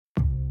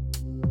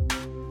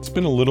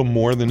been a little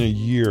more than a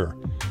year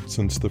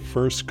since the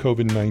first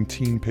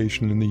COVID-19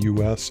 patient in the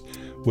U.S.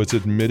 was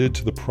admitted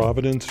to the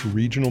Providence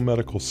Regional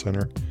Medical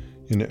Center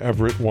in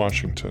Everett,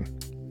 Washington.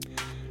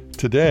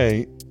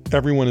 Today,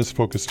 everyone is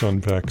focused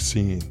on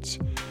vaccines.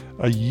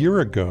 A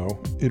year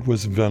ago, it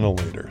was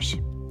ventilators.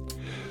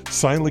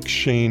 Silex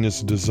Shane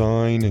is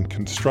design and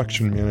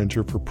construction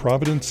manager for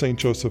Providence St.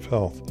 Joseph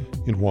Health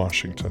in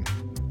Washington.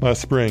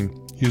 Last spring,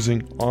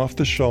 using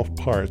off-the-shelf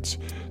parts,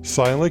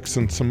 Silex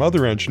and some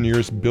other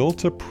engineers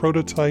built a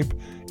prototype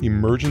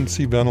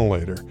emergency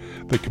ventilator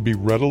that could be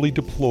readily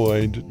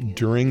deployed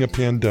during a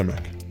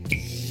pandemic.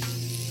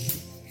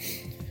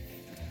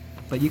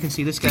 But you can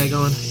see this guy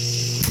going.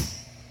 See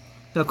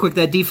how quick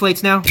that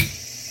deflates now?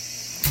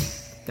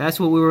 That's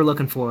what we were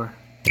looking for.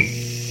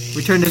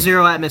 Return to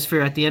zero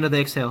atmosphere at the end of the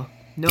exhale.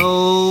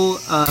 No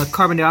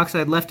carbon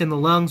dioxide left in the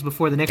lungs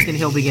before the next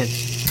inhale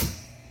begins.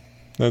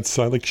 That's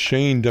Silex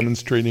Shane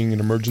demonstrating an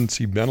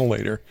emergency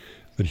ventilator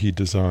that he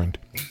designed.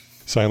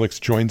 Silex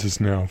joins us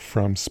now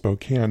from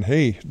Spokane.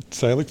 Hey,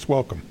 Silex,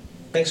 welcome.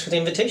 Thanks for the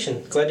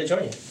invitation. Glad to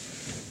join you.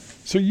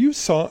 So you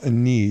saw a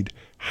need.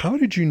 How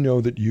did you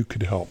know that you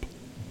could help?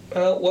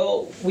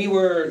 Well, we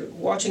were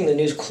watching the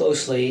news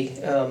closely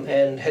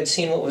and had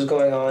seen what was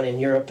going on in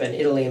Europe and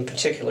Italy in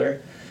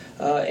particular.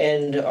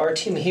 And our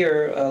team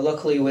here,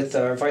 luckily with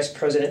our vice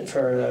president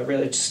for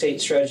real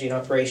estate strategy and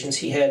operations,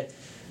 he had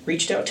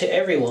reached out to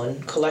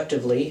everyone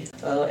collectively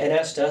and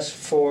asked us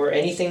for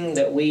anything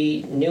that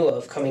we knew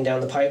of coming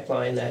down the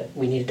pipeline that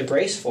we needed to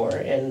brace for.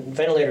 And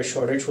ventilator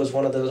shortage was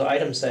one of those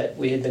items that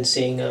we had been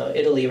seeing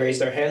Italy raise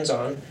their hands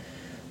on.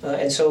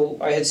 And so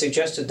I had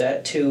suggested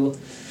that to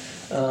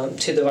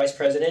the vice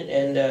president,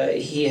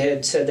 and he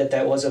had said that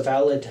that was a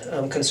valid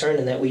concern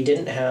and that we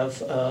didn't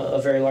have a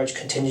very large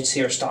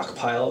contingency or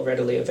stockpile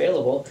readily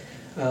available.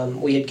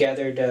 We had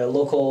gathered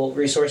local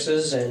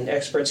resources and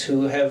experts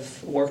who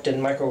have worked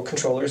in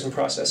microcontrollers and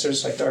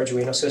processors like the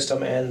Arduino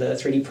system and the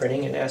 3D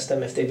printing and asked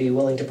them if they'd be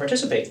willing to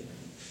participate.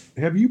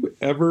 Have you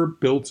ever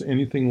built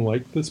anything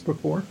like this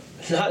before?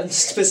 Not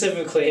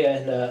specifically,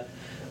 and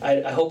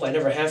I hope I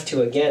never have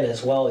to again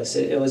as well.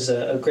 It was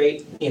a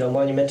great,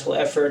 monumental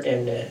effort,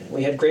 and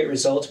we had great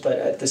results, but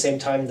at the same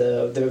time,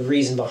 the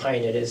reason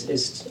behind it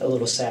is a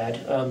little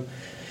sad.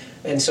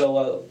 And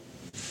so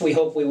we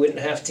hope we wouldn't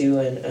have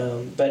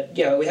to, but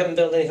yeah, we haven't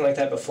built anything like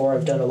that before.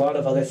 I've done a lot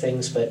of other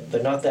things,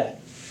 but not that.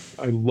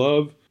 I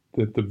love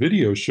that the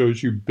video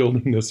shows you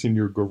building this in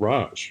your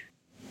garage.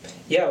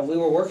 Yeah, we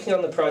were working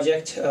on the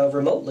project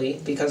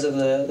remotely because of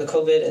the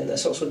COVID and the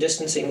social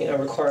distancing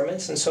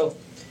requirements, and so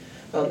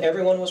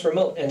everyone was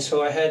remote. And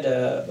so I had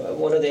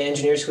one of the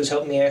engineers who's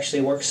helped me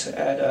actually works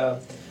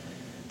at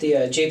the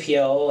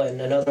JPL,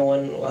 and another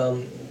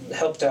one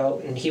helped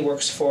out, and he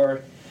works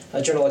for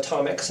General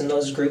Atomics and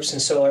those groups.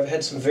 And so I've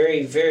had some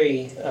very,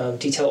 very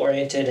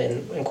detail-oriented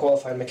and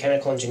qualified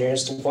mechanical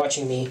engineers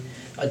watching me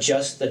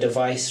adjust the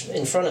device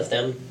in front of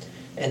them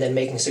and then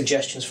making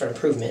suggestions for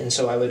improvement. And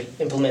so I would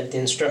implement the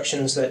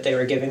instructions that they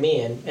were giving me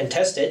and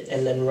test it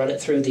and then run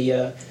it through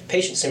the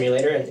patient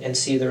simulator and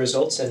see the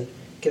results and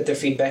get their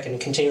feedback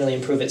and continually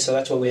improve it. So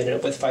that's what we ended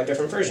up with 5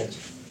 different versions.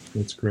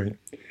 That's great.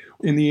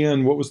 In the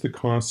end, what was the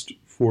cost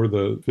for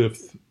the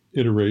 5th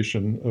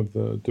iteration of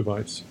the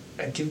device?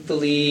 I do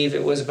believe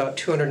it was about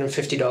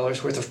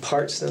 $250 worth of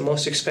parts, the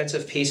most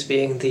expensive piece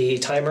being the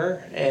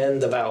timer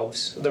and the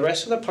valves. The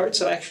rest of the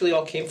parts actually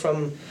all came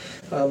from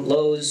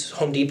Lowe's,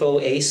 Home Depot,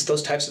 Ace,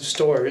 those types of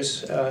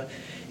stores.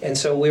 And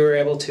so we were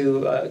able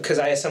to, because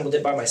I assembled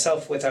it by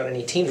myself without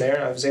any team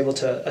there, I was able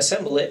to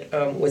assemble it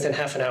within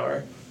half an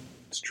hour.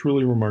 It's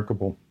truly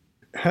remarkable.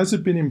 Has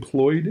it been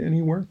employed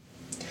anywhere?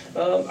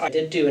 I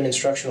did do an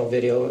instructional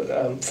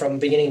video from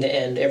beginning to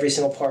end, every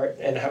single part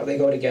and how they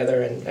go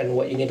together and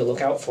what you need to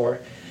look out for.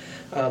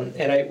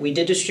 We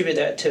did distribute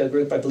that to a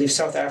group, I believe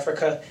South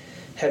Africa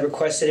had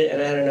requested it, and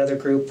I had another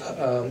group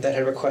that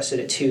had requested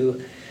it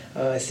too.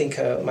 I think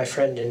my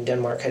friend in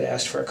Denmark had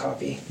asked for a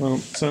copy. Well,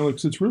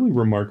 Silex, it's really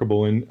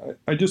remarkable, and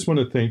I just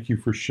want to thank you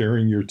for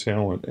sharing your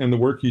talent and the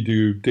work you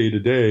do day to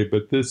day,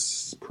 but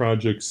this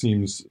project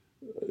seems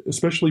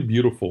especially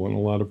beautiful in a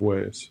lot of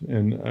ways,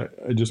 and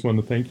I just want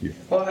to thank you.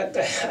 Well, I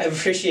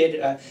appreciate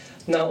it.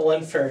 Not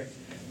one for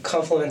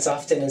compliments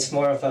often. It's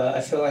more of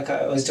I feel like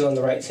I was doing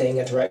the right thing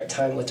at the right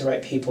time with the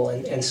right people,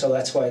 and so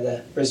that's why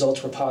the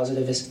results were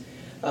positive.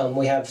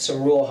 We have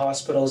some rural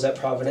hospitals that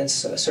Providence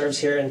serves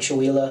here in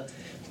Chewelah,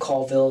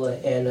 Colville,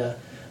 and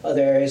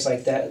other areas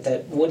like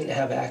that wouldn't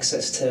have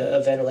access to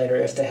a ventilator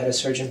if they had a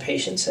surge in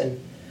patients, and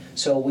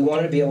so we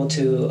wanted to be able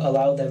to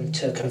allow them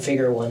to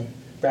configure one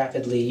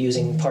rapidly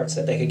using parts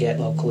that they could get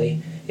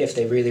locally if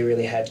they really,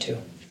 really had to.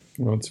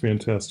 Well, it's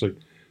fantastic.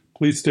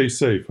 Please stay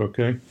safe,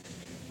 okay?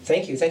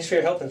 Thank you. Thanks for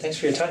your help and thanks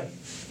for your time.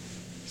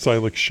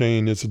 Silex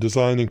Shane is a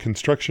design and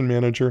construction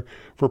manager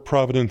for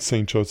Providence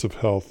St. Joseph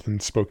Health in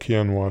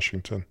Spokane,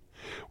 Washington.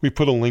 We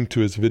put a link to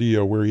his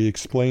video where he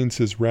explains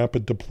his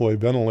rapid deploy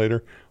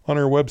ventilator on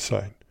our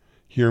website,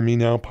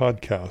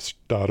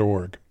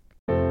 hearmenowpodcast.org.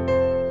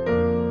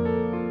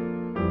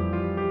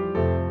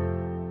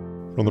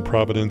 From the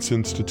Providence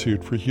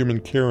Institute for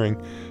Human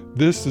Caring,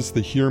 this is the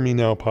Hear Me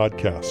Now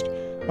podcast.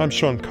 I'm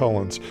Sean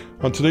Collins.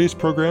 On today's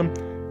program,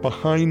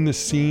 Behind the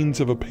Scenes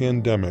of a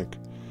Pandemic,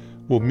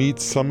 we'll meet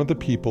some of the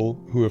people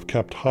who have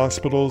kept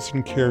hospitals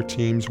and care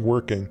teams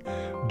working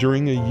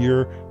during a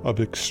year of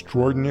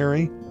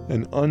extraordinary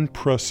and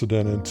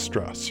unprecedented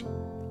stress.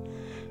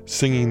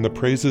 Singing the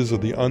praises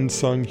of the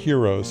unsung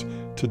heroes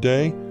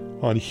today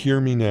on Hear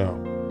Me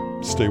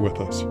Now. Stay with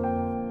us.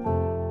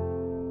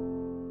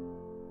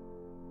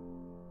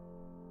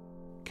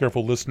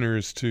 Careful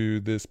listeners to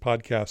this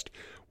podcast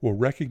will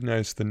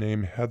recognize the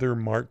name Heather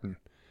Martin.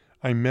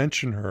 I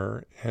mention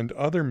her and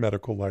other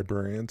medical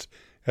librarians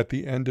at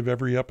the end of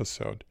every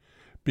episode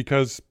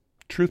because,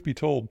 truth be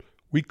told,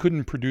 we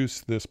couldn't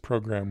produce this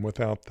program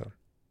without them.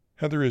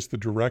 Heather is the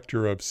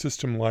Director of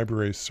System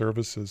Library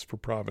Services for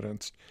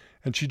Providence,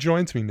 and she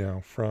joins me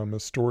now from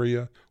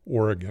Astoria,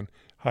 Oregon.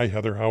 Hi,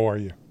 Heather. How are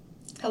you?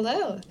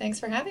 Hello. Thanks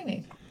for having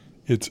me.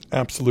 It's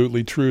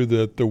absolutely true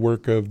that the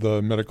work of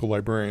the medical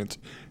librarians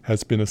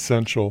has been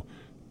essential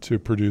to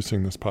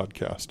producing this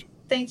podcast.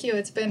 Thank you.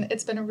 It's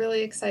been a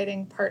really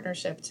exciting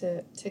partnership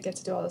to get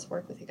to do all this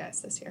work with you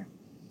guys this year.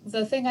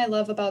 The thing I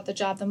love about the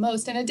job the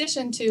most, in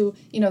addition to,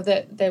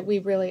 that we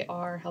really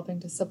are helping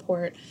to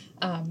support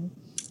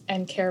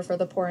and care for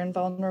the poor and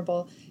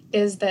vulnerable,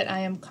 is that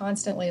I am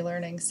constantly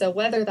learning. So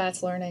whether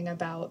that's learning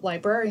about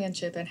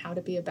librarianship and how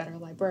to be a better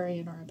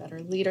librarian or a better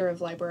leader of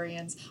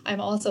librarians,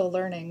 I'm also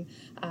learning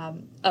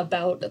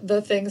about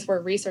the things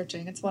we're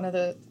researching. It's one of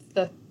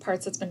the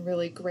parts that's been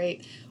really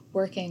great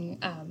working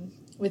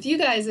with you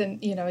guys,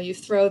 and you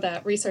throw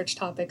that research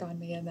topic on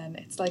me and then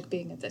it's like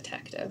being a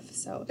detective.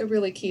 So it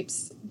really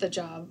keeps the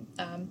job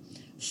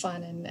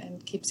fun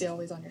and keeps you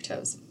always on your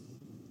toes.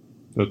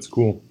 That's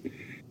cool.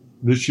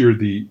 This year,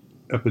 the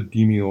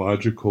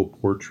epidemiological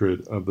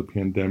portrait of the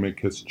pandemic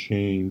has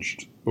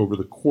changed over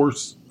the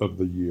course of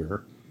the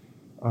year.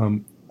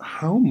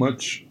 How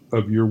much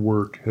of your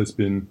work has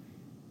been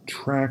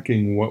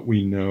tracking what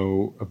we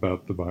know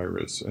about the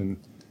virus and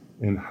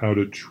how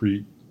to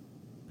treat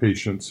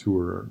patients who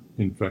are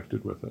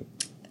infected with it?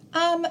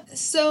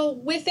 So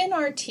within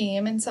our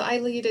team, and so I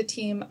lead a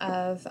team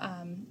of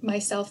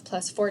myself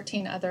plus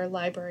 14 other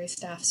library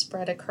staff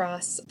spread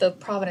across the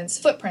Providence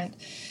footprint.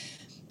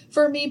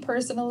 For me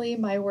personally,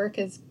 my work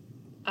is,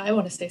 I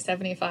want to say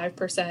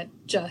 75%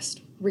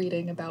 just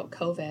reading about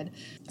COVID.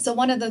 So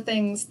one of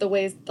the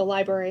ways the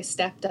library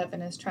stepped up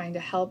and is trying to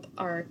help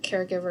our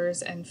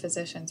caregivers and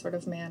physicians sort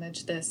of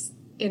manage this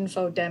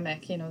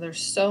infodemic. There's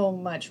so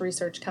much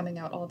research coming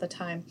out all the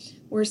time.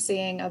 We're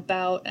seeing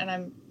about,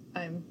 and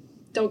I'm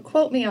don't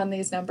quote me on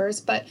these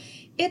numbers, but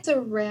it's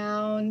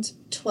around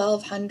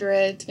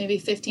 1,200, maybe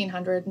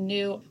 1,500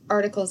 new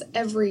articles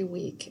every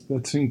week.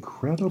 That's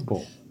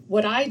incredible.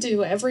 What I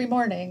do every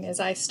morning is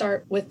I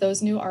start with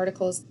those new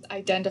articles,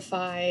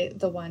 identify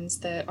the ones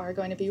that are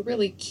going to be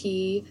really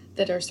key,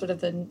 that are sort of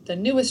the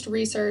newest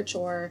research,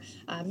 or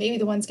maybe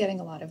the ones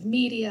getting a lot of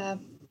media.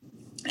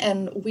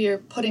 And we're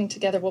putting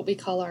together what we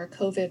call our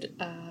COVID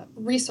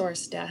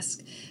resource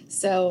desk.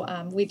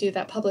 So we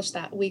publish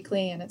that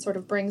weekly, and it sort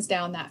of brings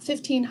down that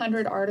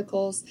 1,500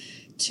 articles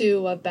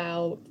to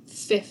about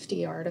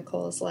 50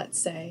 articles,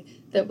 let's say,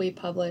 that we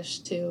publish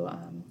to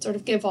sort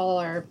of give all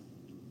our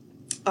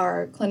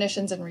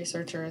clinicians and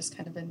researchers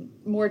kind of a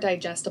more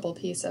digestible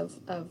piece of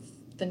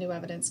the new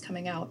evidence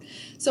coming out.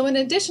 So in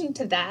addition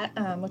to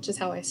that, which is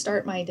how I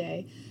start my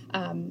day,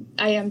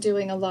 I am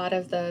doing a lot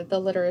of the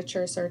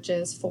literature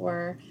searches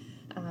for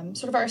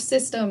sort of our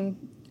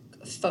system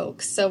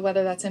folks. So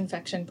whether that's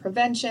infection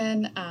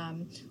prevention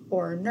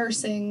or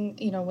nursing,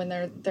 when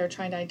they're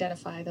trying to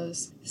identify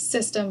those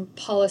system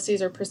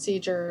policies or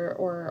procedure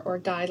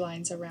or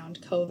guidelines around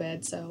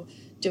COVID. So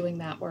doing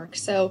that work.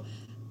 So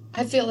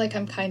I feel like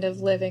I'm kind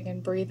of living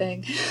and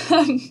breathing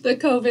the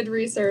COVID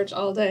research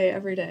all day,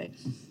 every day.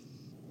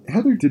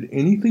 Heather, did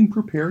anything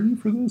prepare you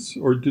for this,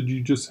 or did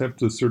you just have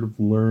to sort of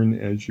learn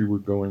as you were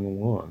going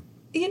along?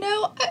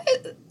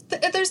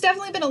 There's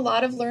definitely been a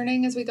lot of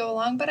learning as we go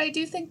along, but I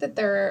do think that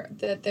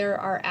there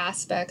are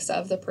aspects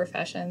of the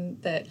profession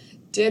that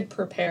did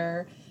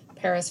prepare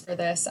us for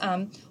this.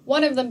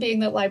 One of them being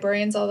that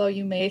librarians, although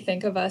you may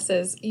think of us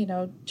as,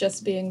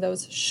 just being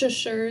those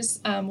shushers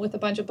with a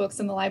bunch of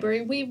books in the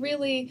library, we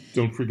really...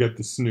 Don't forget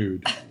the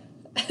snood.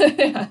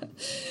 Yeah.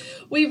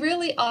 We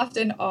really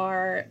often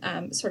are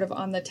sort of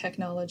on the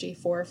technology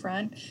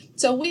forefront.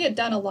 So we had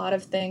done a lot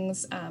of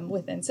things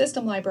within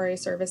System Library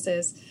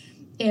Services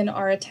in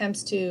our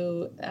attempts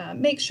to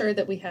make sure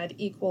that we had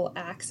equal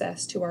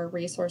access to our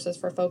resources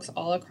for folks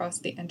all across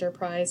the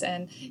enterprise,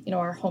 and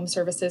our home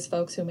services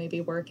folks who may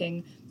be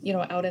working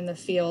out in the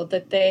field,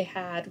 that they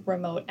had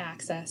remote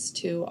access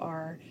to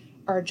our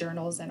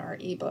journals and our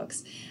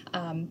ebooks,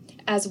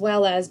 as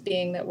well as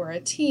being that we're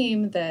a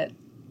team that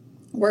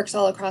works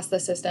all across the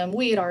system.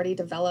 We had already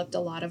developed a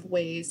lot of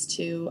ways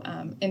to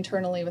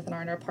internally within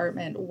our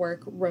department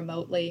work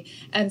remotely.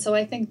 And so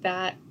I think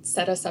that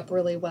set us up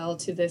really well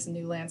to this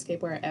new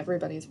landscape where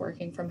everybody's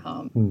working from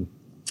home.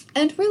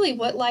 And really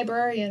what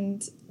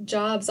librarians'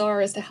 jobs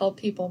are is to help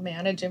people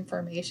manage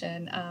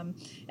information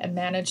and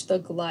manage the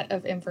glut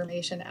of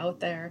information out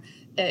there.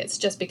 It's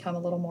just become a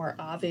little more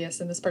obvious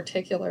in this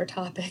particular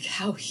topic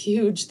how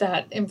huge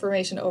that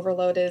information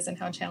overload is and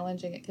how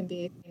challenging it can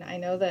be. I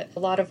know that a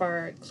lot of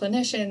our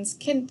clinicians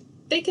can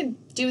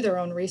do their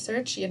own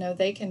research.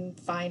 They can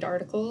find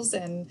articles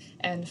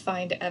and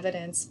find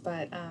evidence,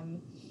 but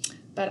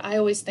I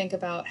always think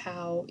about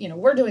how,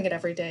 we're doing it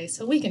every day,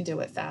 so we can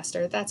do it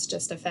faster. That's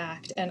just a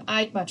fact. And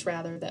I'd much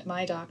rather that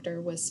my doctor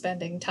was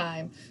spending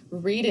time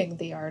reading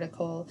the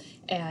article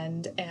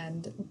and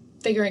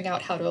figuring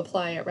out how to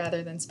apply it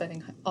rather than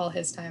spending all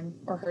his time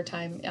or her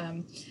time,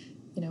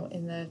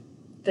 in the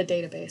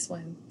database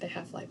when they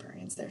have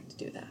librarians there to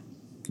do that.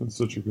 That's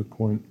such a good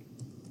point.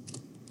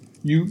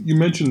 You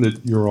mentioned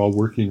that you're all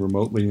working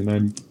remotely, and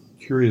I'm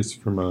curious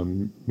from a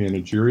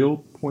managerial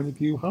point of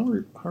view, how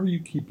are you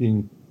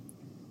keeping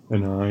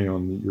an eye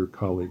on your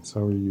colleagues?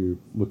 How are you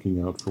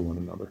looking out for one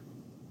another?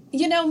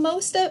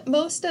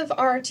 Most of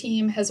our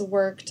team has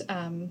worked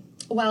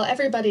while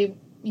everybody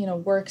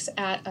works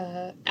at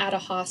a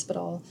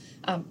hospital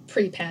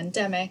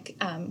pre-pandemic.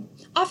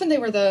 Often they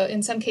were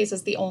in some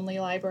cases the only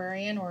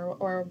librarian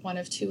or one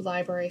of two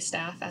library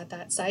staff at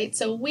that site.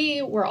 So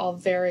we were all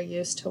very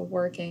used to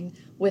working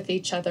with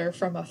each other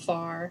from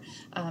afar.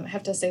 I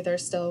have to say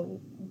there's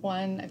still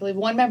one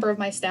member of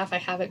my staff I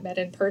haven't met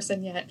in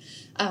person yet.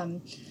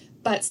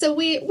 But so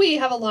we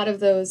have a lot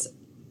of those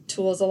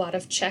tools, a lot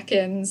of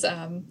check-ins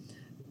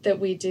that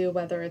we do,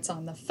 whether it's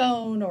on the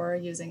phone or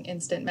using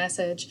instant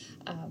message.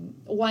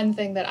 One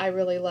thing that I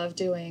really love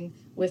doing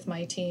with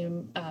my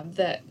team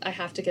that I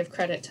have to give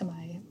credit to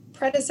my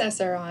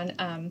predecessor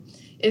on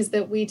is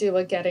that we do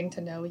a getting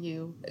to know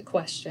you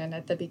question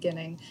at the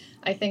beginning.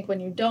 I think when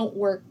you don't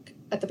work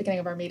at the beginning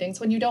of our meetings,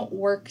 when you don't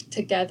work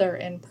together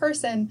in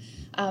person,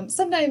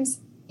 sometimes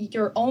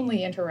your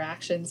only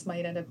interactions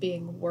might end up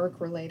being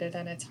work related,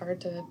 and it's hard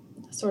to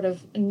sort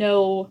of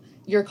know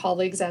your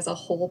colleagues as a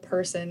whole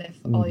person if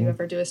all you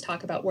ever do is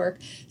talk about work.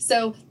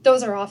 So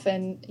those are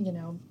often,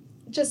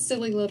 just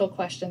silly little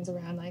questions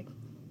around like,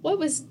 what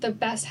was the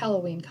best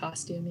Halloween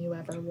costume you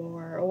ever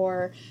wore?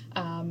 Or,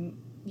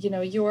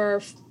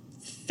 your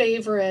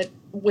favorite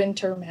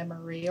winter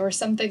memory or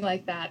something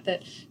like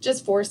that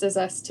just forces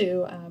us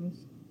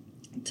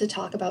to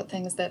talk about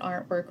things that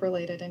aren't work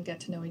related and get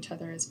to know each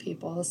other as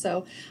people.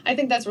 So I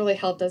think that's really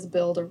helped us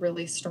build a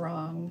really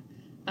strong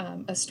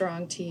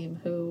team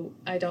who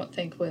I don't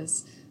think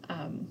was,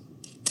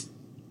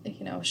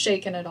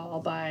 shaken at all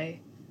by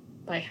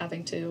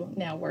having to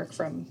now work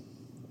from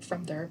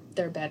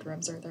their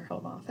bedrooms or their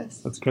home office.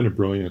 That's kind of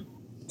brilliant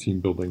team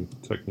building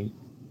technique.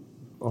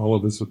 All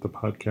of us at the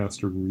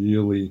podcast are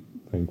really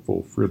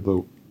thankful for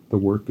the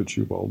work that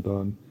you've all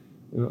done.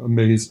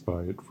 Amazed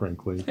by it,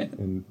 frankly,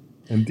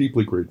 and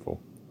deeply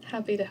grateful.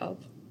 Happy to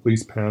help.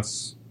 Please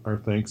pass our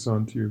thanks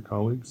on to your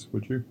colleagues,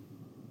 would you?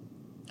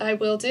 I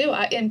will do.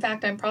 In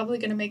fact, I'm probably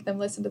going to make them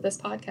listen to this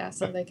podcast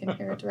so they can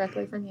hear it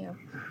directly from you.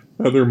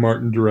 Heather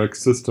Martin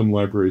directs System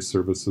Library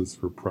Services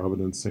for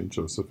Providence St.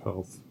 Joseph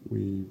Health.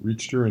 We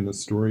reached her in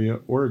Astoria,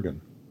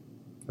 Oregon.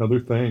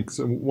 Heather, thanks.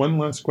 And one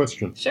last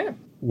question. Sure.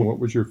 What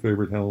was your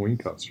favorite Halloween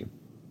costume?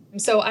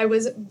 So I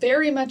was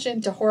very much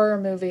into horror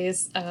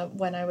movies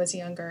when I was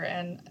younger,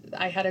 and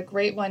I had a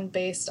great one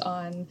based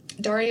on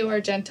Dario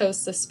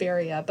Argento's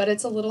Suspiria, but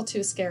it's a little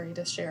too scary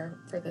to share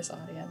for this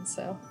audience.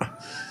 So,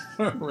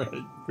 all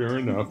right, fair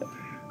enough.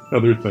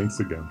 Heather, thanks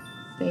again.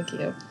 Thank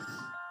you.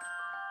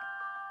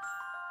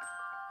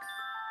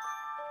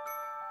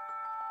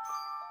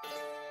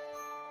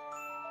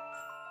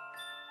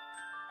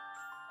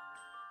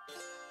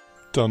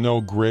 Donnell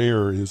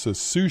Grayer is a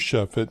sous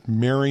chef at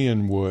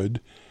Marionwood,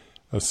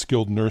 a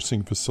skilled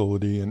nursing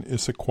facility in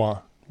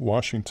Issaquah,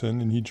 Washington,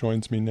 and he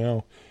joins me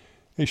now.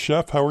 Hey,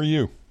 Chef, how are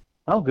you?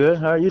 I'm good.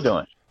 How are you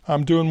doing?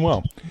 I'm doing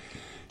well.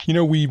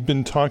 We've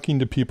been talking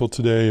to people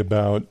today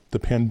about the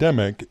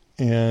pandemic,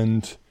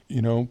 and,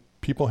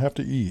 people have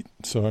to eat.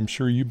 So I'm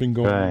sure you've been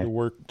going to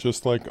work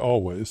just like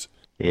always.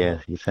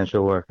 Yes,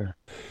 essential worker.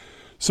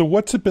 So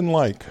what's it been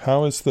like?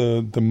 How has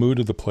the mood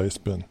of the place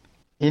been?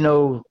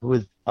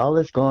 With all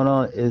this going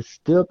on, it's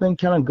still been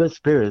kind of good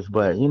spirits,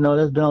 but,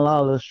 there's been a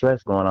lot of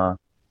stress going on.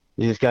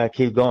 You just got to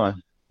keep going.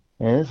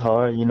 And it's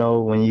hard,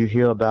 when you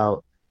hear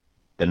about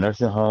the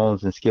nursing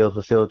homes and skilled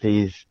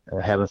facilities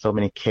having so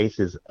many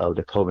cases of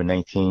the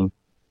COVID-19,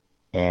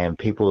 and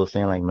people are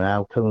saying like,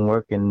 man, I couldn't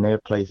work in their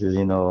places,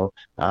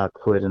 I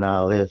quit and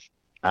all this.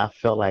 I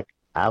felt like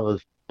I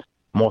was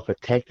more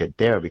protected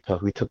there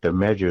because we took the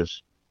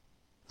measures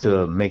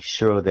to make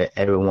sure that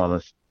everyone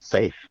was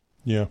safe.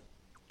 Yeah.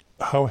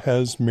 How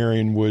has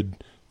Marionwood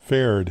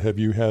fared? Have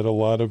you had a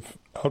lot of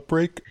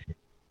outbreak?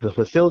 The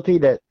facility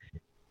that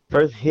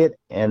first hit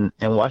in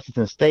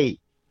Washington State,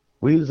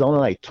 we was only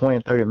like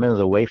 20, 30 minutes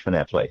away from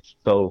that place.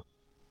 So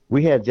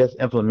we had just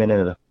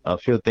implemented a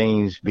few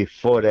things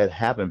before that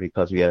happened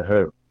because we had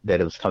heard that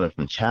it was coming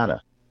from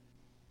China.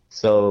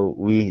 So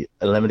we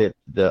limited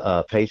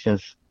the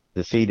patients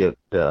to see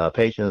the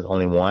patients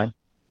only one.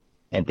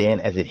 And then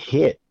as it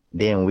hit,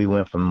 Then we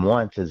went from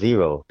 1 to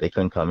 0. They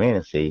couldn't come in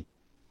and see.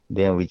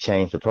 Then we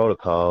changed the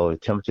protocol,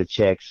 temperature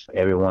checks,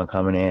 everyone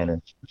coming in.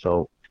 And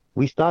so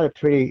we started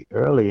pretty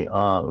early.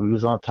 We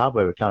was on top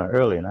of it kind of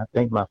early, and I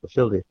thank my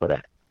facility for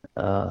that.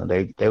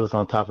 They was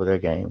on top of their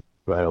game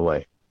right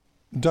away.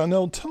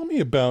 Donnell, tell me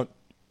about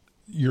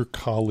your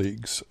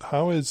colleagues.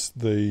 How is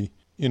the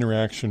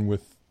interaction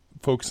with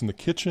folks in the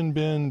kitchen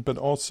been, but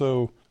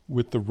also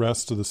with the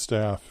rest of the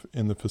staff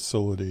in the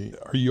facility?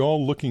 Are you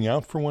all looking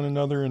out for one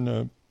another in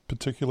a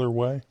particular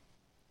way?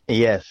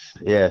 Yes,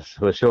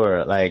 for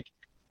sure. Like,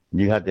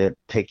 you have to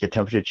take your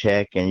temperature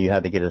check and you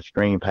have to get a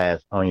screen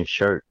pass on your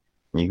shirt.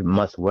 You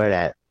must wear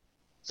that.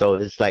 So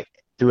it's like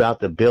throughout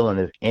the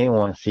building, if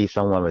anyone sees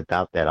someone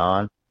without that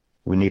on,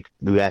 we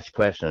ask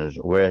questions.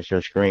 Where's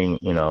your screen?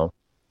 We want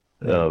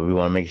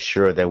to make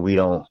sure that we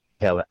don't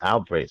have an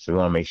outbreak. So we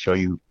want to make sure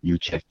you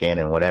checked in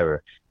and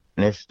whatever.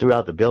 And it's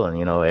throughout the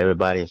building.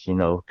 Everybody's,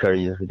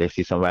 courteous. If they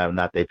see somebody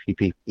not their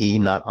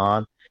PPE not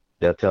on,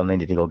 they'll tell them they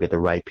need to go get the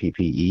right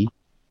PPE.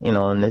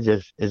 And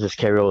it's just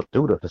carry over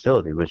through the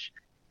facility, which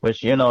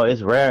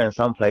is rare in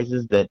some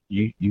places that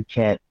you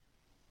can't.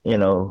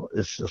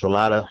 It's a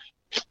lot of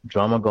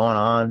drama going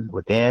on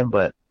within,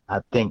 but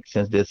I think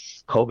since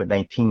this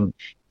COVID-19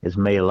 has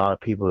made a lot of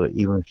people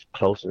even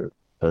closer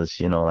because,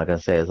 like I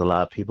said, there's a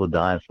lot of people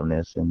dying from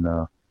this, and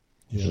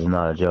this is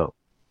not a joke.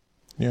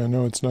 Yeah,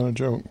 no, it's not a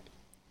joke.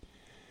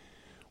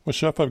 Well,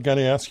 Chef, I've got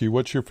to ask you,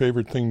 what's your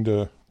favorite thing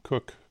to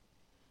cook?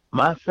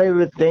 My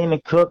favorite thing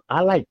to cook,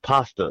 I like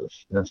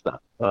pastas and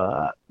stuff,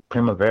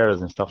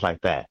 primaveras and stuff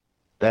like that.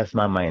 That's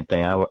my main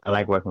thing. I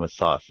like working with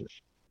sauces.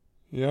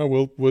 Yeah,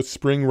 well, with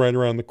spring right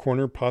around the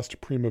corner, pasta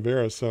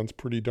primavera sounds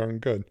pretty darn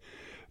good.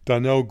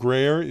 Donnell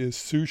Greer is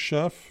sous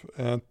chef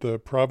at the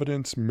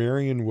Providence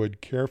Marionwood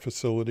Care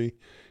Facility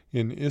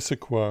in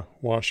Issaquah,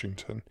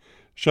 Washington.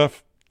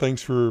 Chef,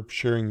 thanks for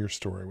sharing your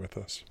story with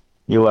us.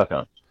 You're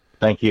welcome.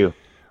 Thank you.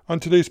 On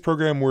today's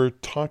program, we're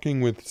talking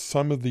with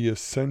some of the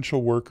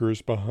essential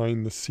workers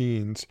behind the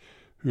scenes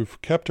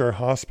who've kept our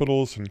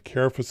hospitals and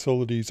care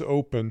facilities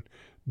open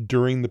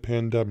during the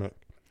pandemic.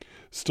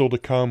 Still to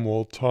come,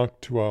 we'll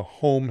talk to a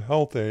home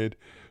health aide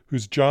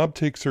whose job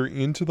takes her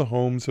into the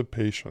homes of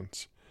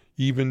patients,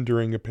 even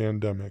during a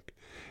pandemic.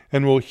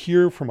 And we'll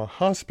hear from a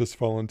hospice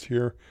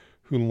volunteer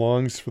who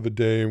longs for the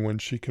day when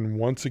she can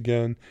once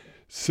again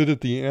sit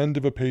at the end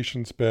of a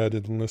patient's bed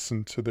and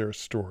listen to their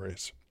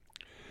stories.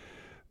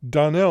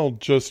 Donnell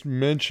just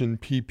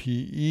mentioned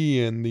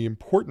PPE and the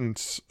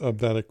importance of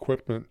that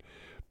equipment,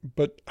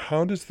 but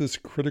how does this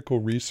critical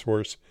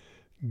resource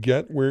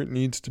get where it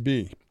needs to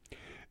be?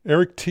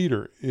 Eric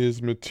Teeter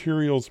is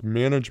Materials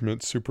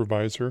Management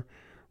Supervisor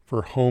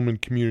for Home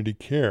and Community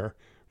Care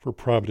for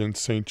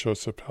Providence St.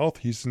 Joseph Health.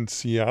 He's in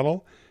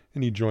Seattle,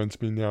 and he joins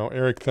me now.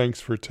 Eric,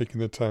 thanks for taking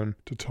the time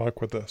to talk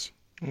with us.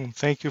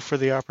 Thank you for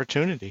the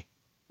opportunity.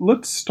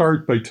 Let's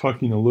start by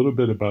talking a little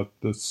bit about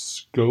the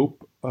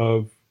scope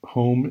of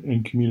home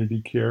and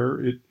community care.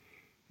 It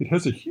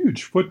has a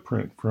huge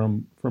footprint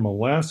from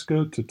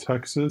Alaska to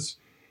Texas,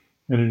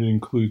 and it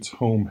includes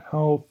home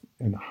health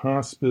and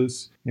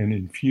hospice and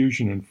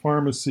infusion and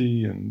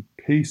pharmacy and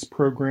PACE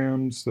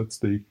programs. That's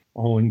the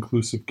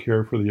all-inclusive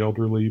care for the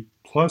elderly,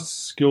 plus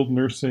skilled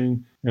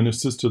nursing and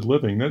assisted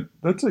living.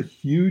 That's a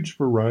huge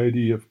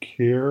variety of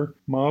care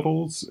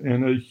models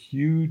and a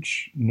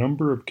huge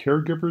number of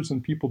caregivers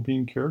and people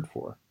being cared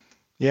for.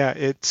 Yeah,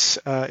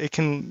 it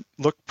can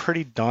look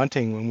pretty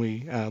daunting when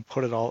we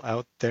put it all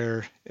out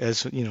there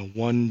as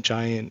one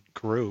giant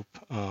group.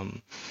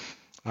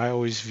 I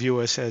always view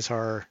us as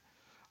our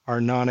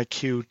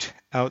non-acute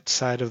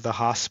outside of the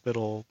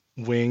hospital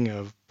wing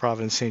of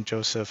Providence St.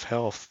 Joseph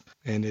Health,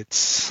 and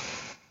it's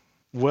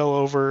well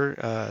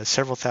over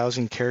several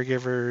thousand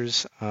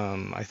caregivers.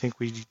 I think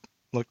we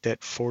looked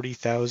at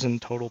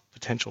 40,000 total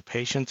potential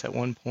patients at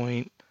one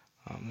point.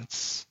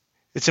 It's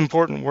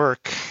important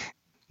work.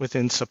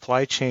 Within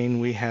supply chain,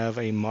 we have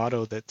a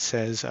motto that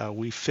says,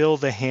 we fill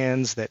the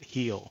hands that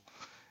heal.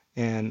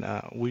 And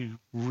we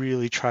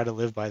really try to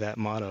live by that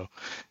motto.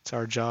 It's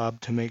our job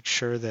to make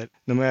sure that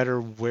no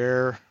matter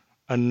where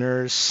a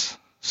nurse,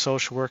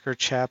 social worker,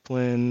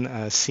 chaplain,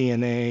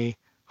 CNA,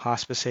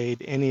 hospice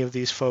aide, any of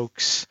these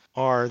folks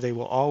are, they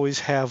will always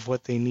have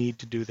what they need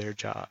to do their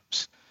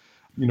jobs.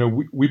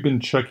 We've been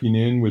checking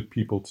in with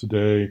people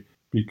today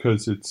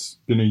because it's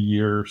been a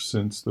year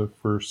since the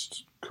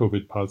first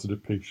COVID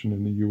positive patient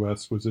in the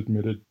U.S. was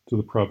admitted to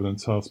the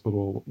Providence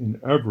Hospital in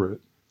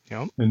Everett.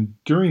 Yep. And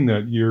during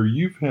that year,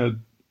 you've had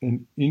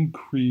an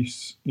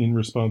increase in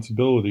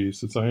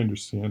responsibilities, as I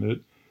understand it,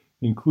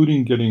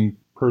 including getting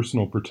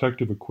personal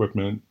protective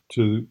equipment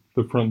to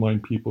the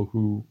frontline people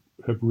who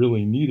have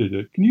really needed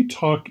it. Can you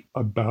talk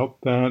about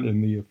that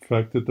and the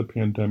effect that the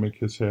pandemic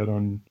has had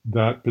on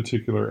that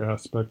particular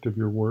aspect of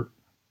your work?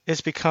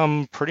 It's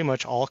become pretty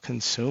much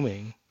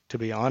all-consuming, to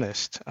be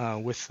honest.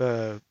 With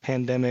the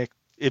pandemic,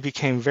 it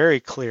became very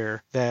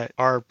clear that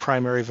our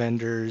primary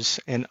vendors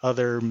and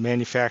other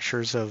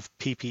manufacturers of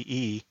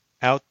PPE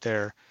out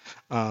there,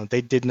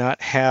 they did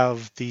not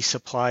have the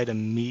supply to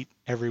meet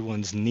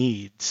everyone's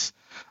needs.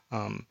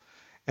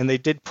 And they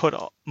did put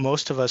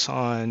most of us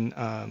on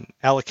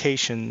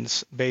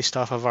allocations based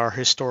off of our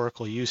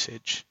historical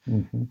usage,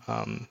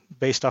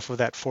 based off of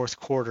that fourth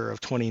quarter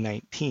of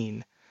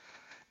 2019.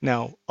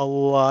 Now, a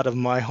lot of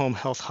my home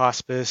health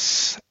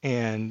hospice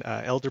and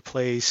elder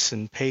place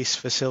and PACE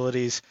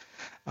facilities,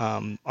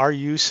 our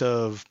use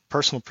of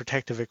personal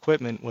protective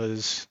equipment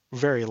was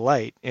very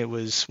light. It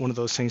was one of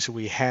those things that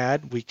we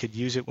had. We could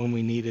use it when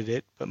we needed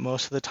it, but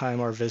most of the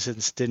time our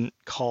visits didn't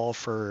call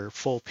for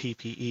full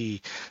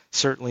PPE,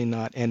 certainly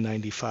not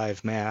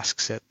N95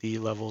 masks at the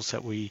levels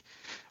that we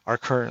are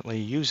currently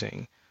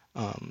using.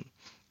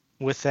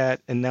 With that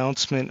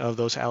announcement of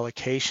those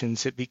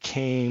allocations, it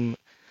became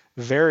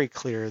very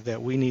clear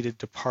that we needed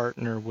to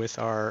partner with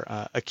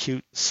our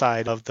acute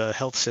side of the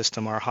health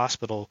system, our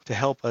hospital, to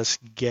help us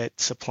get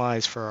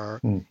supplies for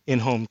our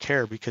in-home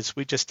care, because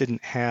we just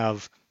didn't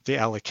have the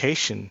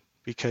allocation,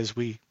 because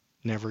we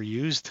never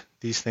used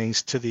these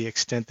things to the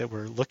extent that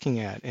we're looking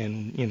at.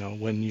 And,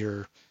 when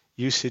your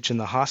usage in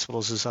the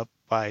hospitals is up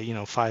by,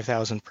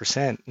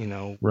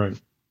 5,000%, Right.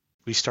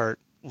 we start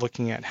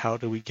looking at how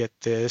do we get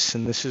this,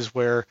 and this is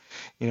where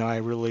I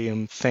really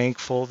am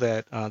thankful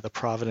that the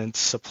Providence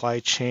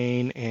supply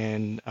chain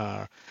and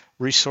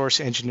resource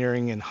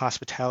engineering and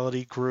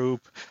hospitality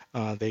group,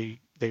 they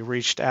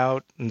reached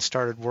out and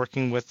started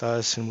working with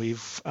us, and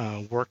we've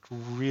worked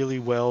really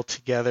well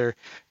together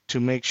to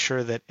make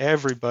sure that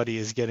everybody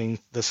is getting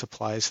the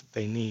supplies that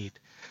they need.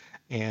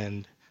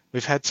 And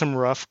we've had some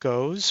rough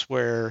goes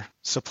where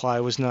supply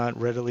was not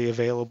readily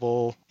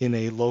available in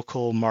a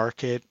local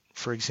market.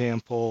 For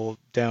example,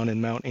 down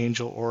in Mount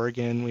Angel,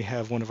 Oregon, we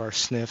have one of our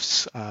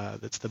SNFs,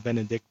 that's the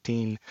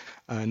Benedictine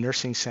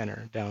Nursing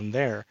Center down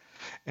there,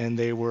 and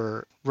they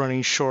were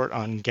running short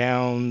on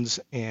gowns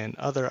and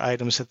other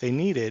items that they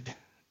needed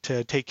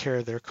to take care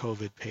of their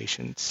COVID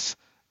patients.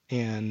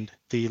 And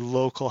the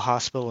local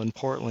hospital in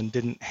Portland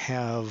didn't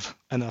have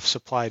enough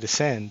supply to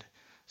send.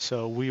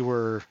 So we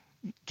were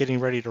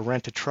getting ready to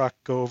rent a truck,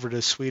 go over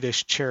to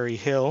Swedish Cherry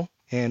Hill,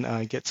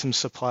 and get some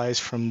supplies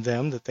from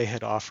them that they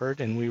had offered,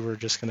 and we were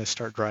just going to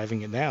start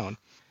driving it down.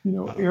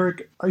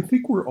 Eric, I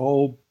think we're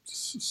all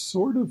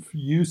sort of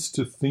used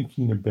to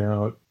thinking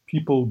about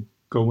people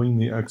going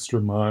the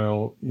extra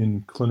mile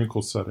in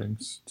clinical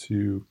settings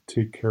to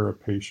take care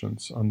of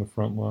patients on the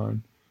front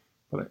line.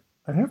 But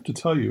I have to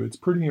tell you, it's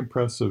pretty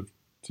impressive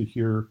to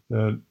hear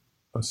that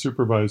a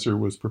supervisor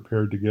was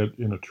prepared to get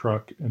in a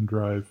truck and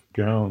drive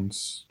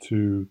gowns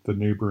to the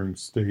neighboring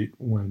state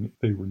when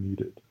they were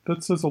needed.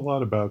 That says a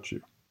lot about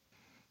you.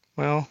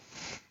 Well,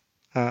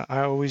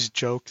 I always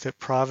joke that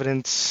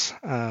Providence,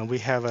 we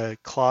have a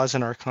clause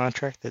in our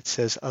contract that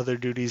says other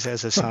duties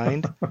as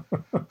assigned.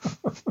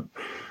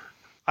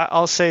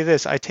 I'll say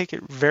this, I take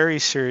it very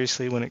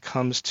seriously when it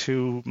comes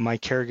to my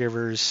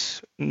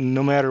caregivers,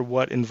 no matter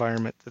what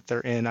environment that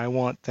they're in. I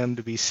want them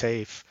to be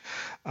safe.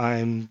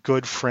 I'm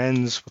good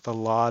friends with a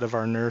lot of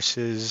our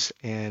nurses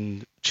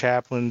and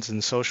chaplains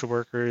and social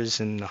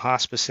workers and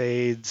hospice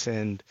aides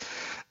and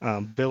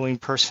billing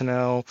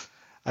personnel.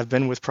 I've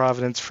been with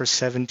Providence for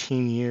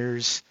 17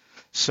 years.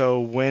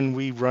 So when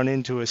we run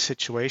into a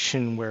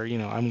situation where,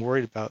 I'm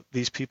worried about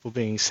these people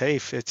being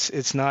safe,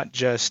 it's not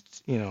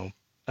just,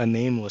 a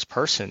nameless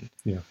person.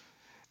 Yeah.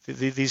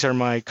 These are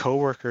my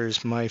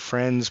coworkers, my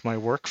friends, my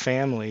work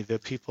family, the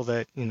people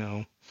that,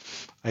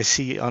 I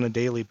see on a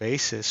daily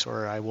basis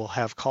or I will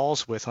have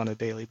calls with on a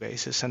daily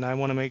basis. And I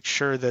want to make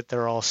sure that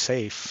they're all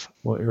safe.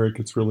 Well, Eric,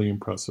 it's really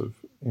impressive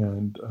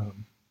and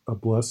a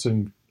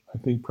blessing, I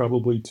think,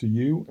 probably to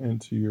you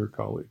and to your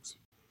colleagues.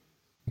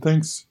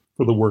 Thanks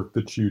for the work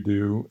that you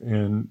do.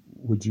 And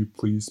would you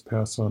please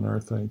pass on our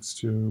thanks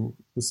to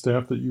the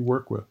staff that you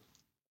work with?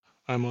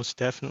 I most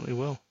definitely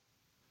will.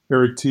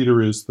 Eric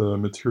Teeter is the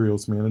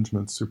Materials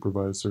Management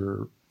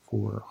Supervisor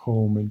for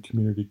Home and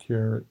Community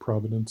Care at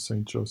Providence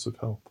St. Joseph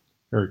Health.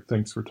 Eric,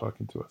 thanks for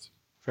talking to us.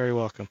 Very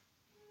welcome.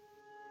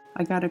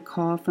 I got a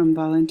call from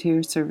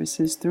Volunteer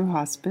Services through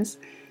Hospice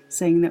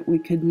saying that we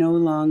could no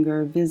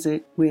longer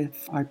visit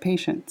with our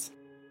patients.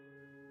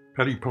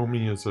 Patty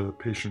Pomey is a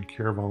patient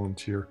care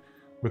volunteer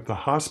with the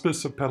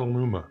Hospice of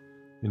Petaluma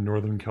in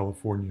Northern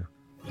California.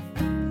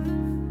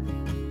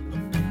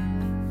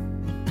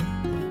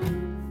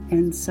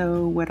 And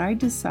so what I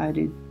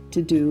decided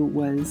to do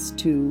was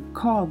to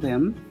call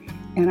them,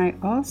 and I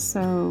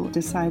also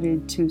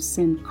decided to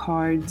send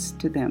cards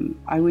to them.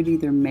 I would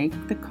either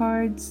make the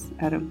cards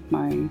out of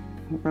my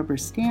rubber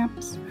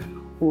stamps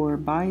or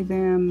buy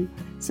them.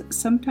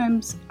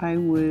 Sometimes I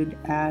would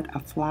add a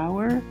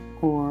flower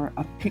or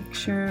a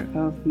picture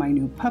of my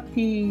new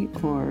puppy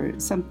or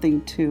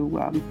something to,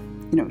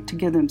 to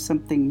give them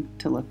something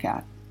to look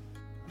at.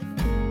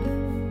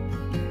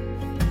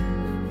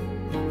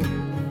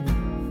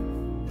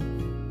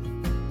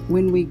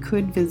 When we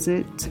could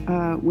visit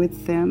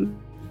with them,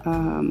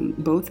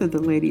 both of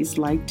the ladies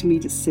liked me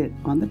to sit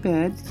on the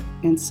bed,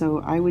 and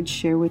so I would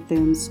share with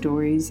them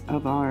stories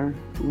of our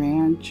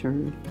ranch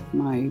or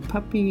my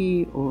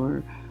puppy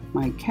or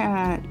my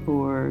cat,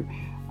 or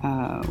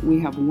we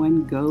have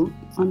one goat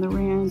on the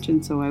ranch,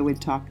 and so I would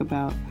talk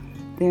about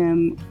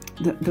them,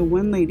 the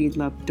one lady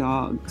loved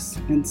dogs,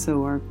 and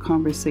so our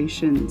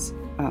conversations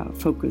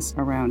focused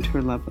around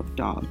her love of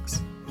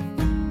dogs.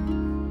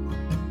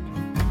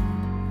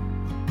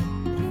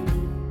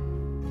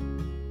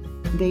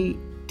 They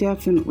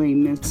definitely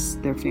miss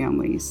their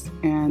families,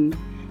 and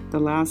the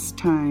last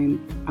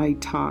time I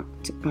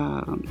talked,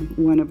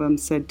 one of them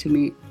said to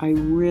me, "I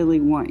really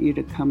want you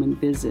to come and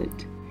visit,"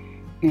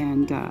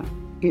 and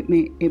it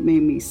made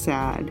me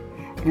sad.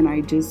 And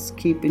I just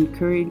keep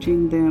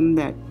encouraging them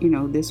that,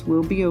 this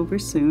will be over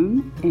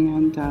soon,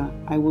 and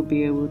I will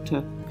be able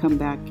to come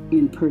back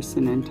in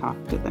person and talk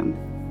to them.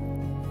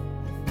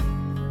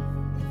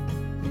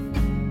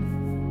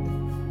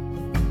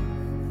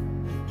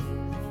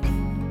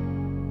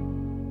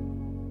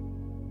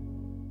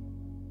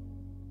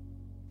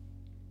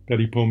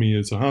 Betty Pomey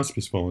is a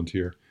hospice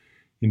volunteer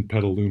in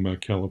Petaluma,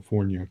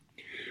 California.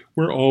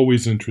 We're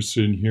always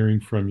interested in hearing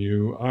from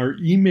you. Our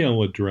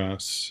email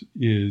address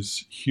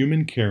is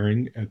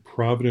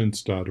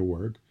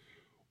humancaring@providence.org,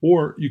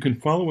 or you can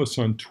follow us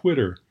on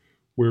Twitter,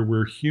 where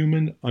we're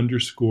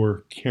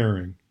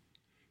human_caring.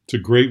 It's a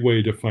great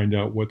way to find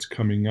out what's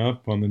coming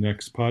up on the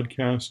next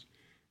podcast,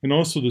 and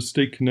also to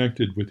stay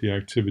connected with the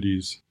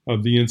activities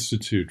of the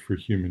Institute for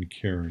Human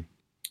Caring.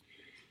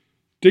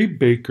 Dave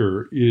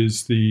Baker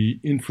is the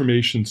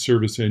Information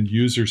Service and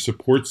User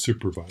Support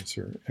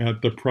Supervisor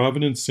at the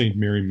Providence St.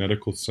 Mary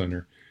Medical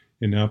Center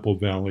in Apple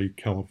Valley,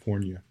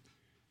 California.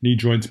 And he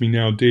joins me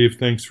now. Dave,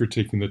 thanks for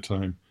taking the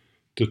time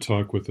to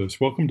talk with us.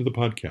 Welcome to the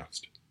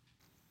podcast.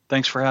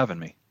 Thanks for having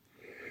me.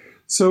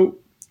 So,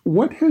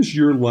 what has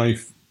your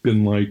life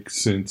been like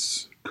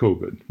since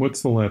COVID?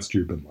 What's the last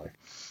year been like?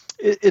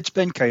 It's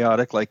been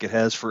chaotic like it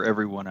has for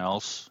everyone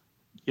else.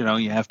 You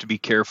have to be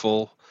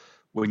careful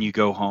when you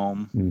go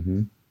home.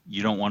 Mm-hmm.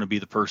 You don't want to be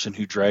the person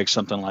who drags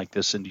something like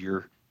this into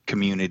your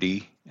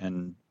community.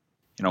 And,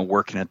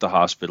 working at the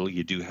hospital,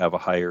 you do have a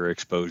higher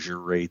exposure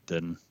rate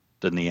than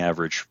the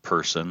average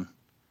person.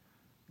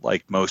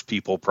 Like most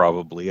people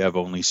probably, I've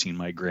only seen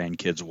my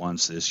grandkids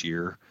once this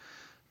year.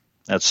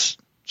 That's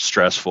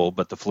stressful,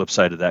 but the flip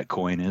side of that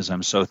coin is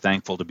I'm so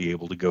thankful to be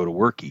able to go to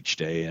work each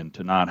day and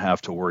to not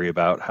have to worry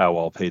about how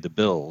I'll pay the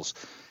bills.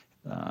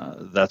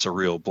 That's a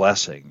real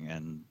blessing,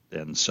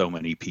 and so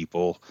many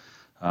people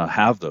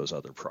have those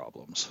other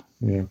problems.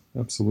 Yeah,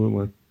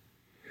 absolutely.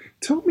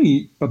 Tell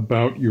me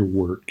about your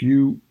work. Do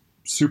you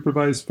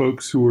supervise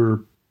folks who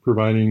are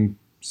providing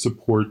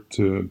support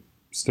to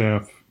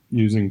staff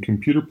using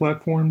computer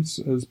platforms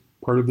as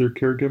part of their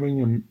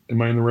caregiving?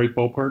 Am I in the right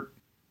ballpark?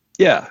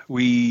 Yeah,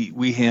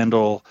 we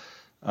handle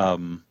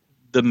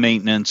the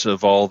maintenance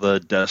of all the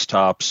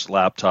desktops,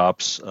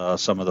 laptops,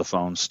 some of the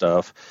phone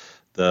stuff,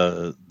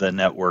 the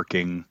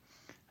networking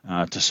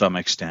to some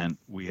extent.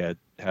 We have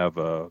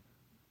a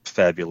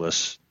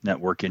fabulous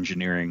network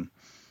engineering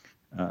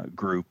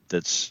group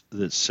that's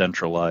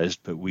centralized,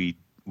 but we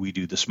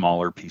do the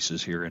smaller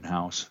pieces here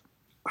in-house.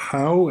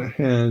 How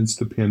has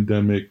the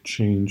pandemic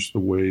changed the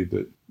way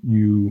that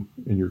you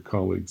and your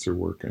colleagues are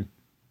working?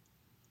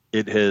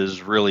 It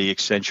has really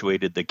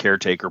accentuated the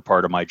caretaker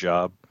part of my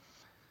job.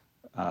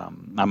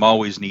 I'm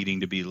always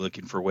needing to be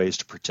looking for ways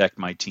to protect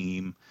my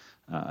team,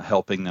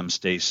 helping them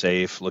stay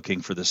safe,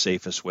 looking for the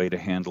safest way to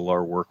handle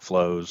our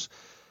workflows,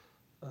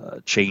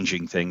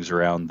 changing things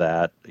around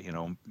that,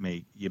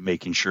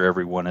 making sure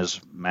everyone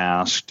is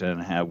masked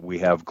and we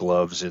have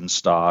gloves in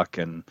stock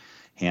and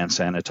hand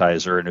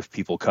sanitizer. And if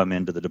people come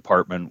into the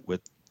department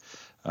with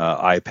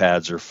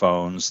iPads or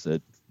phones,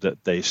 that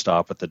they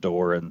stop at the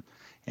door and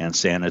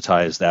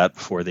sanitize that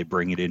before they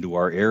bring it into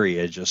our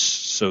area, just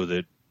so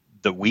that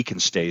we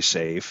can stay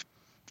safe.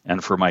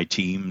 And for my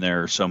team,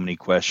 there are so many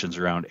questions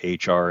around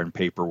HR and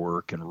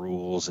paperwork and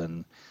rules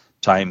and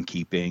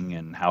timekeeping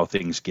and how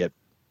things get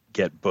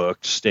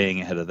booked,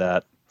 staying ahead of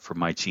that for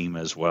my team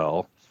as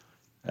well.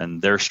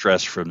 And they're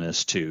stressed from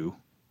this too.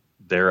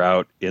 They're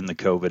out in the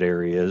COVID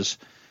areas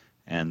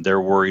and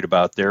they're worried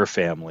about their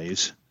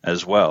families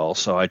as well.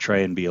 So I try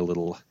and be a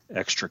little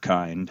extra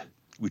kind.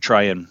 We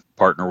try and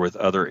partner with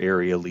other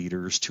area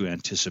leaders to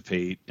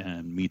anticipate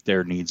and meet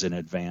their needs in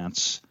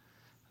advance.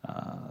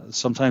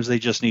 Sometimes they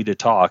just need to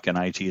talk, and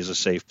IT is a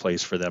safe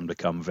place for them to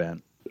come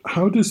vent.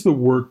 How does the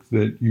work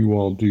that you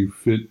all do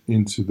fit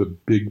into the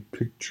big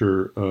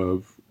picture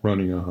of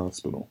running a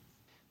hospital?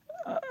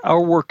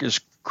 Our work is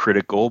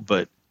critical,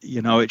 but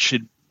it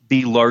should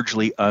be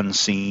largely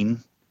unseen.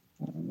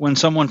 When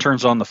someone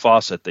turns on the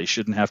faucet, they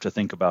shouldn't have to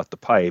think about the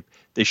pipe.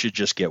 They should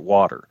just get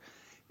water.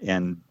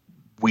 And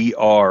we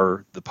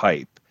are the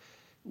pipe.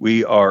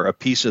 We are a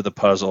piece of the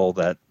puzzle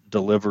that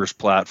delivers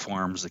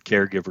platforms the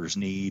caregivers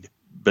need,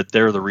 but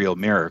they're the real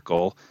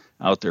miracle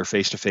out there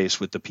face to face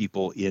with the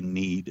people in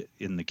need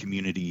in the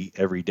community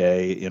every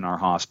day in our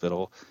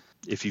hospital.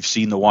 If you've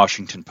seen the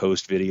Washington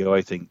Post video,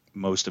 I think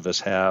most of us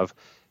have,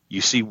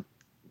 you see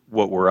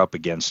what we're up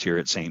against here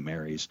at St.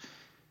 Mary's.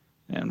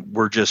 And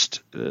we're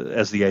just,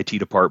 as the IT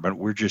department,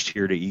 we're just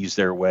here to ease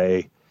their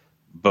way,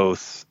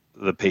 both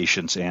the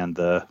patients and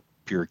the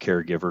pure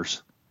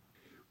caregivers.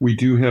 We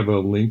do have a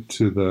link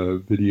to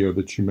the video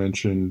that you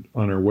mentioned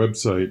on our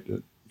website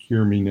at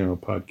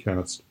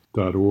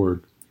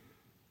hearmenowpodcast.org.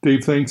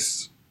 Dave,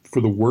 thanks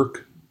for the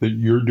work that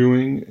you're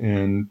doing,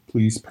 and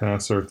please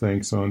pass our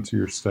thanks on to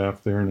your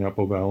staff there in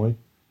Apple Valley.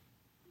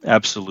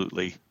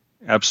 Absolutely.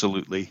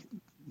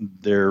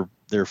 They're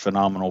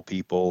phenomenal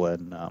people,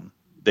 and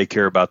they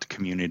care about the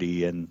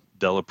community, and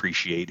they'll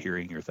appreciate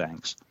hearing your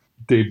thanks.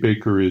 Dave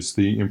Baker is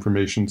the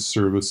Information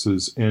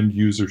Services and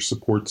User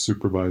Support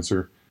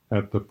Supervisor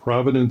at the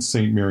Providence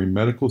St. Mary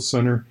Medical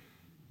Center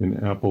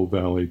in Apple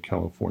Valley,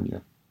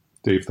 California.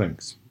 Dave,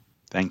 thanks.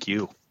 Thank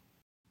you.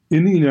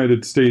 In the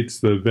United States,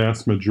 the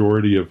vast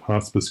majority of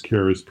hospice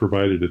care is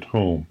provided at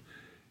home,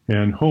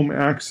 and home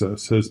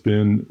access has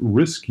been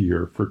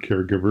riskier for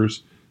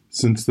caregivers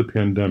since the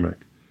pandemic.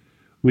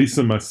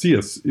 Lisa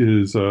Macias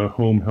is a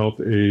home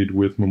health aide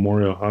with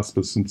Memorial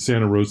Hospice in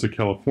Santa Rosa,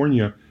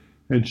 California,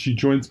 and she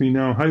joins me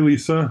now. Hi,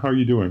 Lisa. How are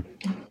you doing?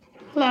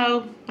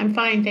 Hello. I'm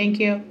fine, thank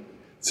you.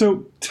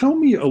 So tell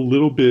me a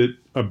little bit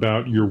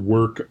about your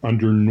work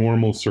under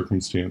normal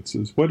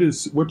circumstances.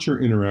 What's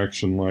your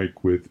interaction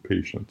like with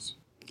patients?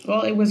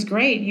 Well, it was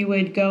great. I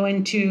would go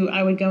into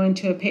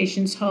a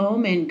patient's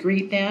home and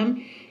greet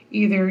them,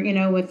 either,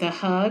 with a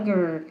hug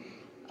or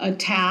a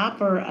tap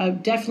or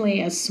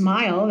definitely a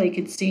smile. They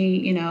could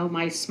see,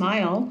 my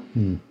smile.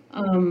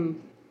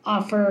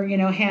 Offer,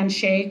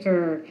 handshake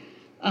or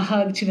a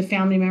hug to the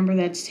family member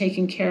that's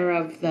taking care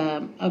of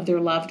their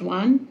loved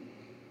one.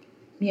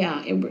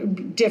 Yeah,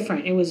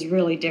 different. It was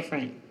really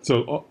different.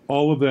 So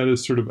all of that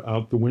is sort of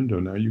out the window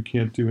now. You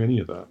can't do any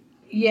of that.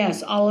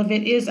 Yes, all of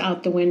it is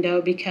out the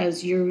window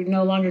because you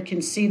no longer can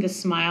see the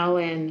smile,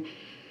 and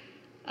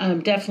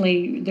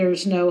definitely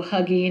there's no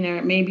hugging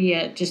or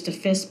maybe just a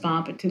fist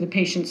bump to the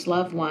patient's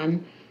loved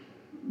one.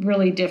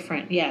 Really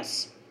different,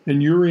 yes.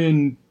 And you're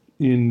in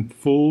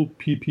full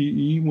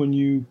PPE when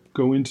you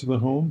go into the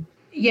home?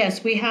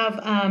 Yes, we have,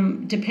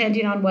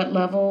 depending on what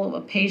level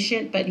of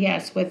patient, but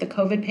yes, with the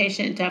COVID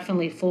patient,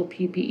 definitely full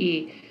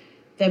PPE.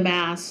 The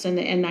masks and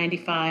the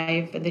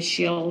N95, the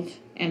shield,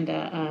 and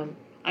the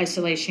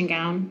isolation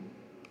gown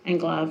and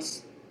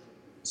gloves.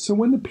 So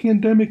when the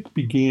pandemic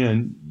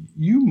began,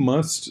 you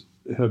must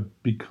have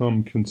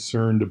become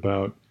concerned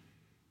about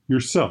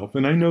yourself.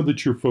 And I know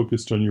that you're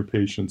focused on your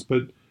patients,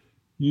 but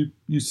you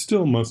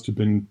still must have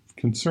been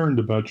concerned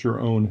about your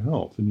own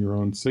health and your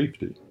own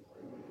safety.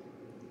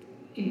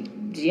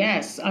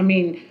 Yes, I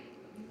mean,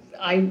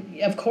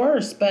 of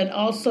course, but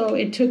also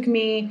it took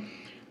me,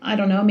 I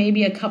don't know,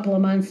 maybe a couple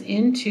of months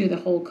into the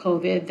whole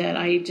COVID that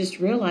I just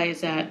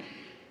realized that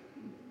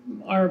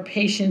our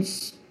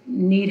patients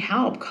need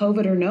help,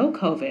 COVID or no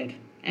COVID,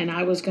 and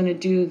I was going to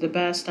do the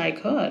best I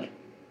could.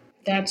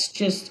 That's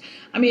just,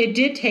 it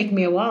did take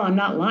me a while. I'm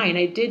not lying.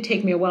 It did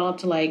take me a while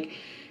to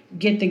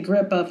get the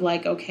grip of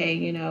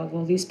okay,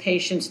 well, these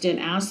patients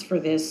didn't ask for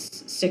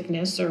this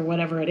sickness or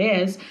whatever it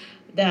is,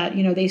 that,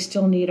 they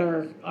still need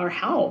our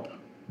help,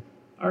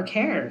 our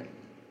care.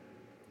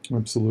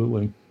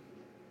 Absolutely.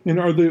 And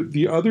are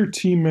the other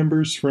team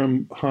members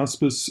from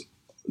hospice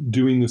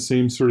doing the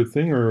same sort of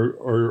thing, or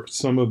are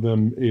some of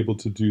them able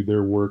to do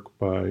their work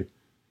by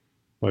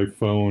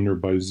phone or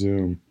by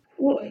Zoom?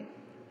 Well,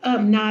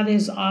 not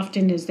as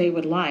often as they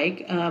would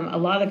like. A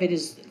lot of it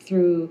is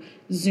through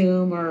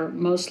Zoom or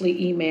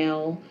mostly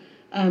email.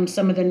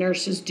 Some of the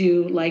nurses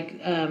do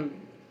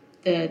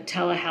the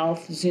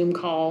telehealth Zoom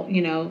call,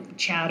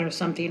 chat or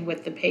something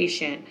with the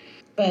patient,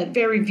 but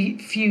very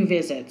few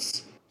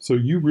visits. So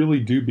you really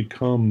do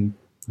become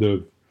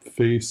the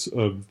face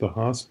of the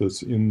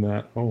hospice in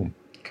that home.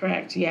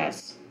 Correct,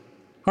 yes.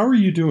 How are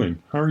you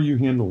doing? How are you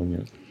handling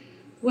it?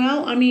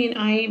 Well,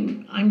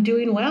 I'm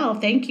doing well,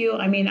 thank you.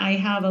 I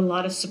have a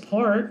lot of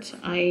support.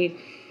 I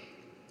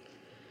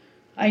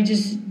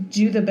just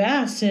do the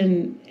best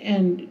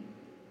and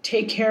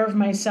take care of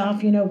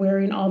myself,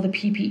 wearing all the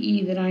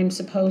PPE that I'm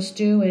supposed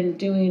to and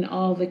doing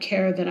all the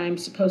care that I'm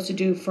supposed to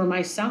do for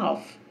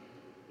myself,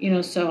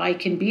 so I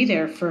can be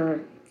there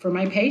for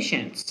my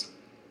patients.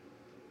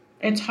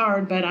 It's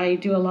hard, but I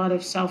do a lot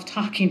of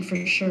self-talking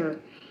for sure.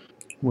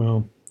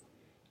 Well,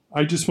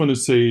 I just want to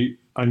say,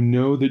 I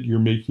know that you're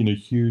making a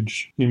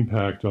huge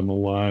impact on the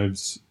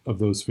lives of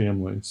those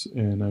families,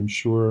 and I'm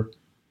sure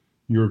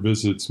your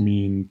visits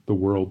mean the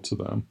world to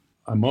them.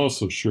 I'm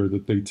also sure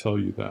that they tell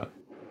you that.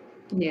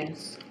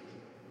 Yes.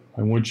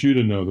 I want you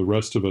to know the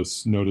rest of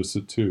us notice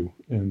it too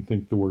and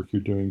think the work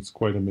you're doing is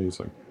quite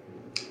amazing.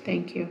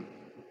 Thank you.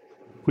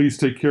 Please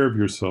take care of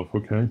yourself,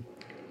 okay?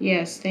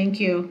 Yes, thank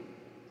you.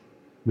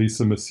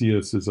 Lisa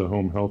Macias is a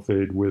home health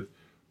aide with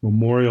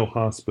Memorial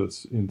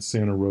Hospice in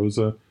Santa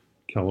Rosa,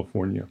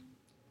 California.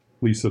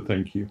 Lisa,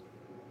 thank you.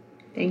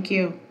 Thank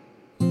you.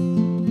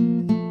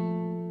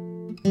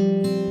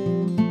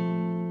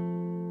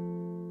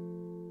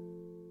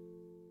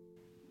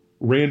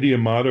 Randy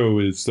Amato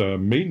is a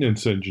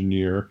maintenance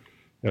engineer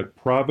at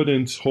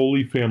Providence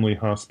Holy Family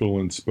Hospital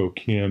in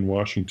Spokane,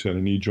 Washington,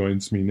 and he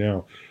joins me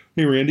now.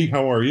 Hey, Randy,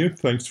 how are you?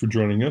 Thanks for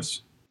joining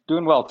us.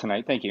 Doing well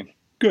tonight, thank you.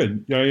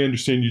 Good. I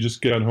understand you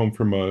just got home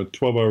from a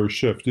 12-hour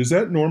shift. Is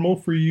that normal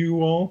for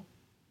you all?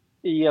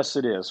 Yes,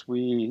 it is.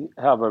 We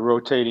have a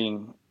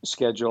rotating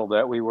schedule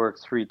that we work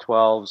 3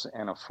 12s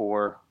and a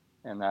 4,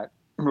 and that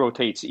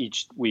rotates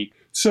each week.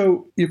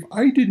 So, if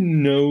I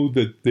didn't know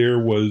that there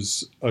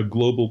was a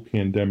global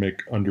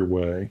pandemic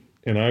underway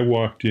and I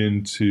walked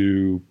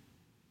into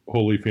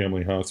Holy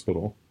Family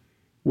Hospital,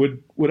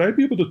 would I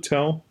be able to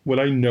tell? Would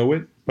I know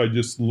it by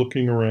just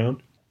looking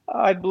around?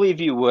 I believe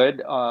you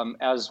would.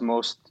 As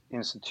most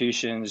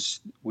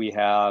institutions, we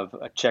have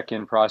a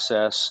check-in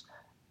process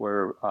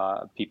where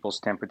people's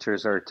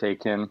temperatures are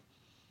taken,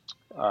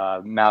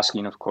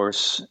 masking, of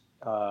course.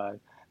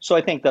 So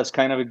I think that's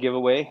kind of a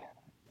giveaway.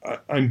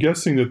 I'm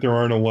guessing that there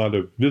aren't a lot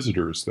of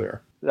visitors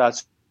there.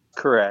 That's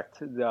correct.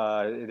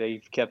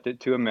 They've kept it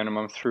to a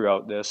minimum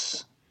throughout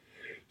this.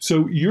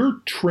 So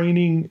your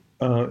training,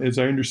 as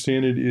I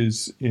understand it,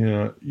 is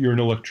you're an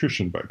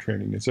electrician by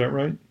training. Is that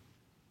right?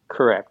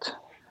 Correct.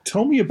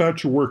 Tell me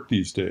about your work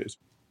these days.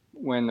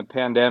 When the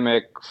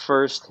pandemic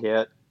first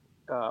hit,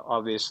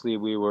 obviously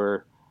we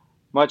were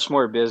much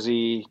more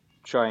busy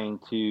trying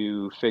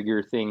to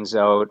figure things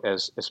out,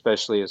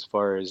 especially as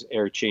far as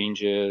air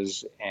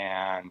changes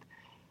and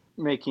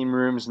making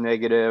rooms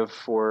negative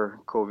for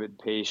COVID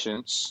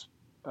patients.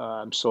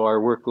 So our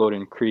workload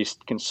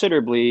increased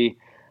considerably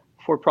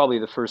for probably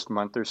the first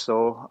month or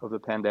so of the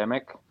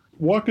pandemic.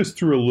 Walk us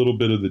through a little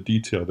bit of the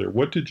detail there.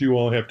 What did you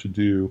all have to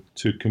do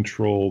to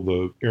control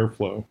the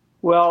airflow?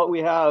 Well, we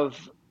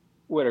have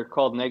what are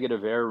called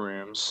negative air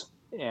rooms,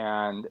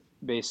 and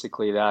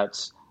basically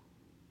that's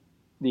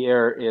the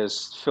air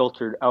is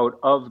filtered out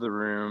of the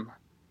room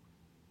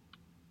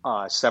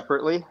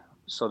separately.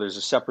 So there's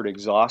a separate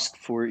exhaust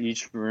for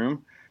each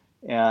room.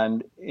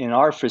 And in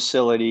our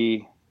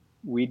facility,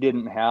 we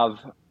didn't have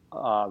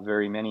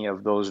very many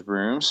of those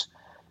rooms.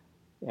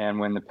 And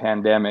when the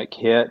pandemic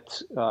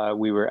hit,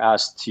 we were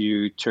asked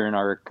to turn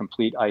our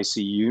complete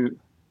ICU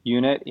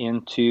unit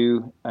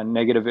into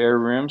negative air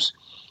rooms.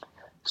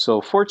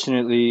 So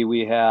fortunately,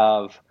 we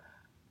have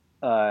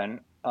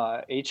an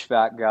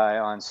HVAC guy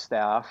on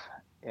staff,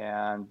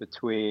 and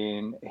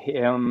between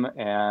him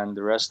and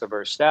the rest of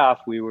our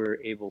staff, we were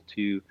able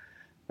to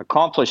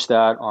accomplish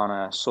that on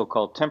a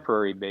so-called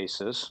temporary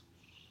basis,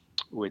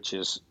 which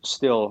is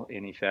still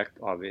in effect,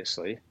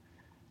 obviously.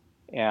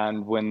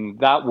 And when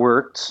that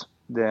worked,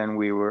 then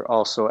we were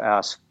also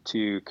asked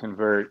to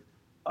convert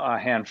a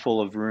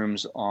handful of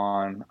rooms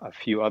on a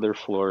few other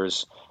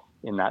floors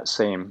in that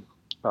same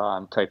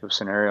type of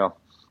scenario.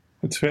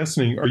 That's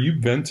fascinating. Are you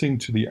venting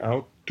to the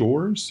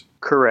outdoors?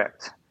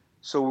 Correct.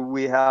 So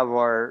we have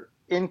our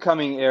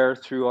incoming air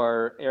through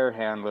our air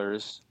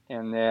handlers,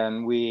 and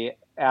then we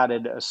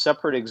added a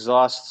separate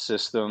exhaust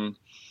system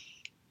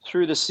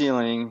through the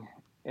ceiling,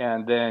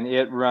 and then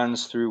it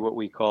runs through what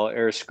we call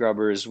air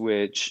scrubbers,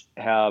 which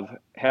have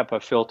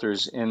HEPA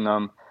filters in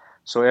them.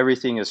 So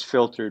everything is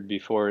filtered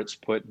before it's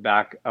put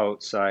back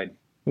outside.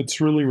 It's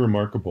really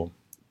remarkable.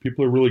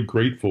 People are really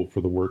grateful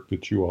for the work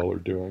that you all are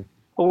doing.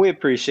 Well, we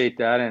appreciate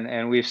that,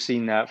 and we've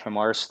seen that from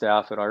our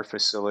staff at our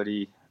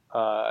facility.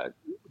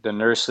 The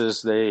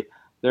nurses,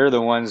 they're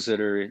the ones that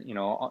are,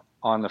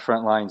 on the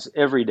front lines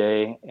every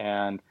day,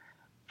 and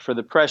for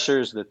the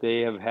pressures that they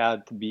have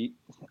had to be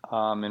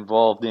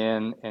involved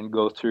in and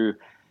go through,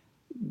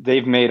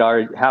 they've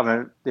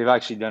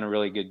actually done a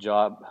really good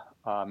job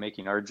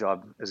making our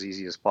job as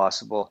easy as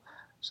possible.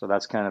 So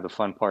that's kind of the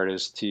fun part,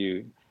 is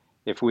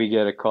if we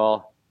get a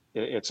call,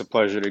 it's a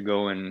pleasure to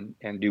go and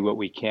do what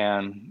we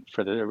can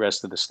for the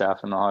rest of the staff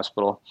in the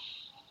hospital.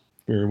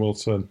 Very well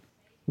said.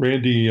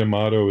 Randy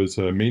Amato is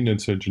a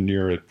maintenance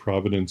engineer at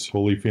Providence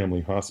Holy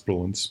Family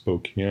Hospital in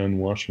Spokane,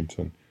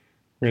 Washington.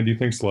 Randy,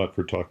 thanks a lot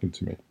for talking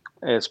to me.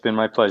 It's been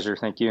my pleasure.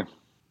 Thank you.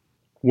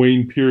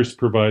 Wayne Pierce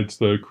provides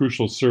the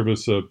crucial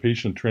service of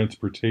patient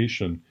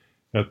transportation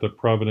at the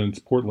Providence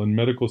Portland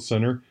Medical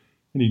Center,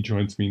 and he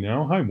joins me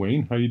now. Hi,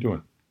 Wayne. How you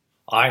doing?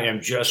 I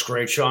am just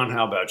great, Sean.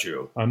 How about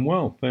you? I'm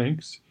well,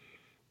 thanks.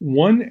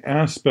 One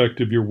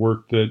aspect of your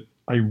work that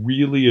I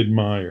really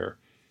admire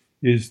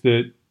is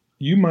that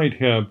you might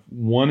have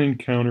one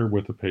encounter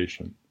with a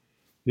patient.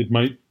 It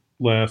might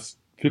last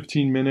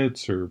 15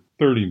 minutes or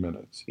 30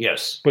 minutes.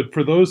 Yes. But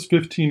for those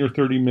 15 or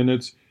 30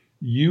 minutes,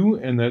 you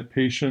and that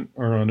patient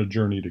are on a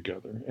journey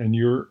together, and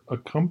you're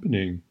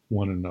accompanying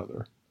one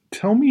another.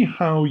 Tell me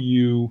how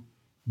you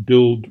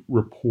build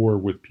rapport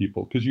with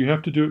people, because you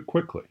have to do it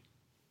quickly.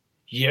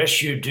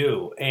 Yes, you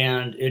do.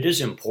 And it is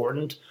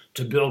important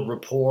to build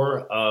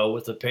rapport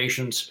with the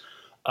patients.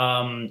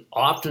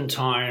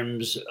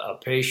 Oftentimes, a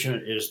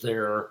patient is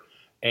there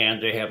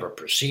and they have a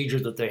procedure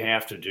that they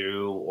have to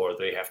do, or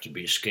they have to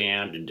be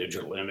scanned in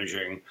digital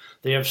imaging.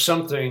 They have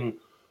something,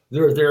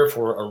 they're there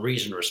for a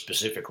reason or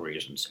specific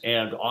reasons.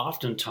 And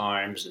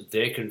oftentimes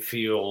they can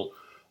feel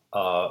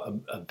a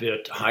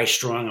bit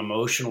high-strung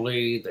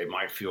emotionally. They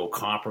might feel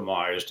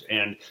compromised.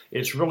 And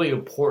it's really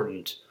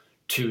important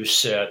to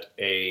set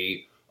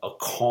a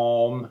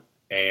calm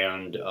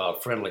and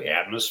friendly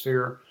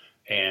atmosphere.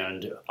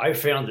 And I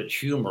found that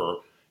humor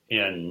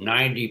in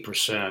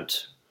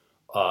 90%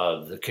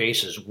 of the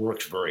cases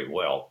works very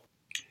well.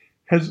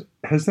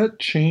 Has that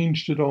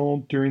changed at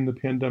all during the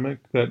pandemic,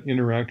 that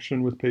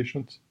interaction with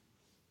patients?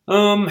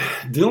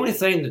 The only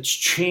thing that's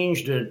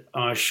changed it,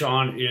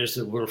 Sean, is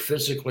that we're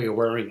physically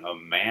wearing a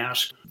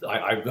mask.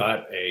 I've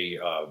got a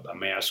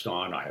mask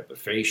on. I have a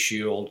face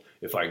shield.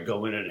 If I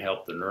go in and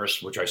help the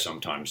nurse, which I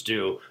sometimes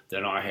do,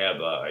 then I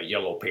have a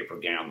yellow paper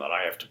gown that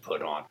I have to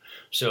put on.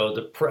 So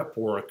the prep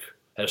work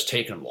has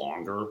taken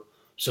longer.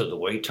 So the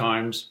wait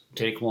times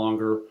take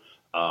longer.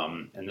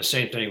 And the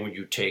same thing when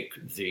you take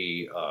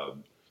the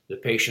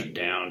patient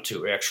down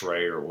to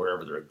X-ray or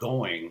wherever they're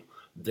going,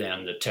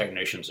 then the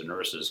technicians and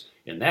nurses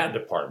in that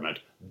department,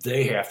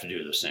 they have to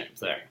do the same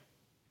thing.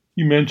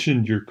 You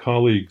mentioned your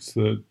colleagues,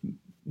 the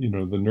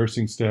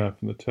nursing staff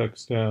and the tech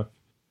staff.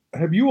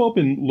 Have you all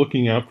been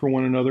looking out for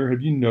one another?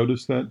 Have you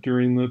noticed that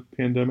during the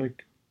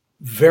pandemic?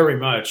 Very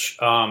much.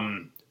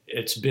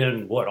 It's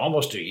been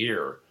almost a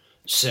year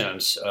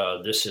since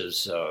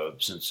since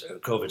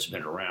COVID's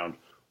been around.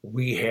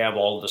 We have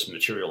all this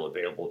material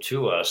available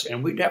to us,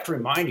 and we'd have to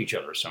remind each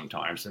other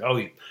sometimes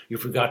that, you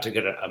forgot to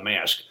get a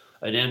mask.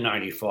 An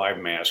N95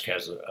 mask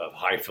has a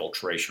high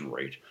filtration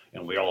rate,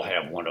 and we all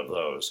have one of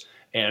those.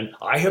 And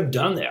I have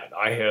done that.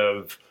 I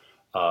have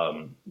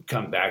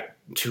come back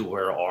to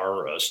where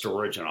our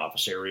storage and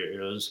office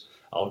area is.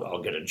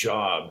 I'll get a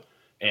job,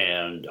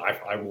 and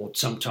I will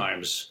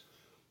sometimes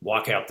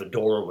walk out the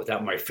door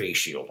without my face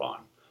shield on.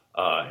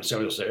 And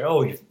somebody will say,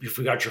 you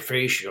forgot your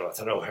face shield. I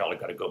thought, oh, hell, I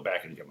got to go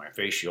back and get my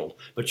face shield.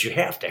 But you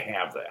have to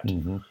have that.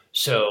 Mm-hmm.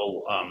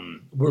 So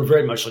we're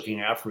very much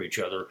looking out for each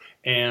other.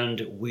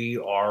 And we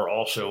are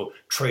also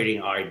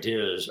trading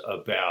ideas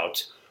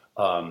about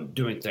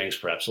doing things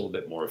perhaps a little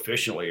bit more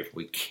efficiently if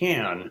we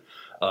can,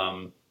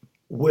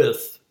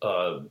 with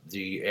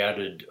the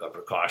added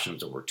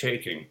precautions that we're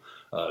taking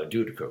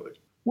due to COVID.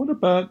 What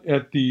about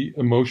at the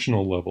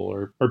emotional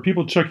level? Are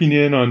people checking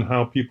in on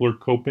how people are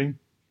coping?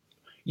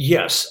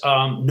 Yes,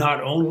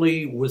 not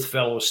only with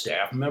fellow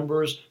staff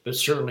members, but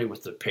certainly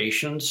with the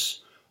patients.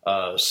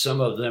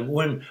 Some of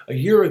them, a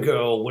year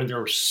ago, when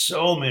there were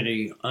so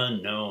many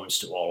unknowns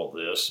to all of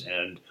this,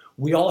 and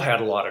we all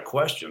had a lot of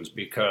questions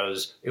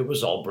because it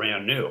was all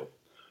brand new.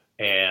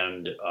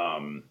 And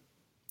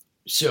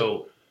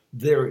so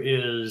there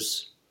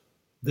is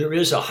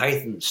a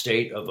heightened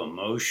state of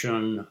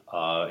emotion,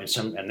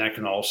 and that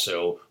can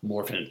also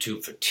morph into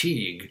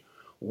fatigue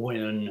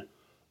when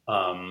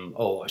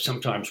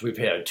sometimes we've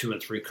had 2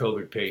 and 3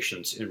 COVID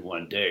patients in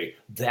one day.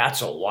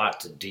 That's a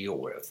lot to deal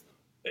with.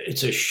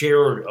 It's a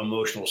shared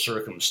emotional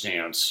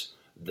circumstance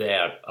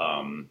that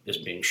is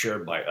being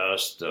shared by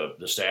us,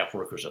 the staff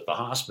workers at the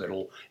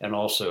hospital, and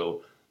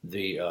also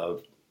the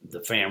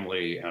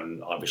family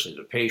and obviously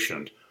the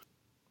patient.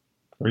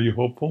 Are you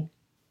hopeful?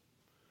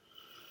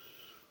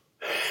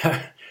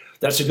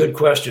 That's a good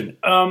question.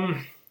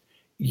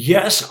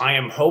 Yes, I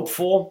am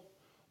hopeful.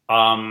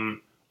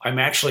 I'm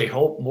actually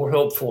more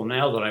hopeful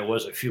now than I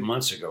was a few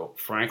months ago,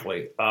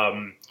 frankly.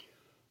 The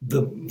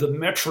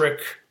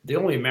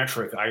only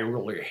metric I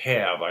really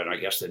have, and I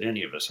guess that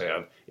any of us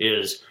have,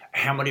 is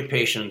how many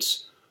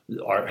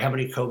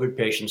COVID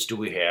patients do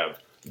we have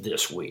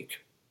this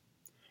week?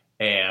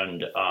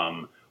 And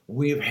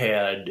we've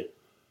had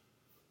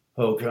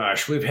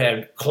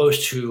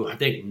close to, I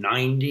think,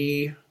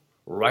 90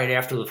 right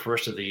after the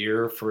first of the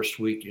year, first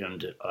week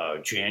in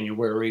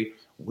January.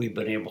 We've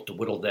been able to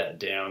whittle that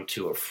down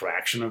to a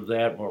fraction of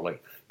that, more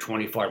like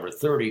 25 or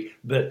 30.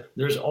 But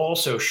there's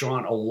also,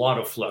 Sean, a lot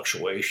of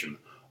fluctuation.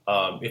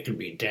 It can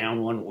be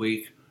down one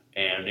week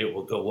and it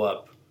will go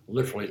up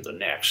literally the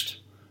next.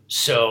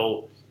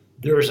 So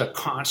there's a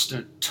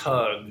constant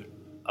tug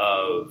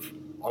of,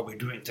 are we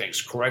doing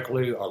things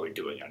correctly? Are we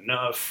doing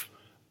enough?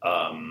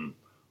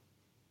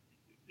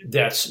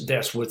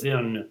 That's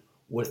within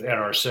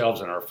ourselves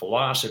and our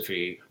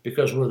philosophy,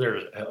 because we're there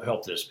to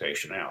help this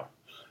patient out.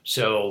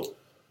 So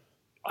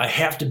I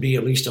have to be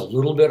at least a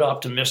little bit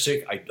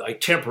optimistic. I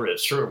temper it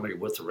certainly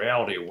with the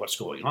reality of what's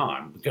going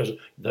on, because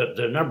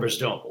the numbers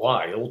don't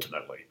lie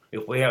ultimately.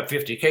 If we have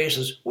 50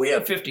 cases, we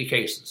have 50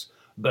 cases.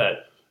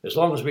 But as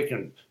long as we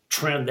can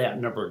trend that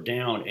number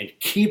down and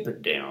keep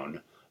it down,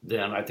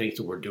 then I think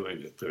that we're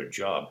doing a good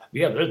job.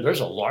 Yeah,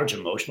 there's a large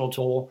emotional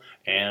toll,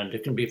 and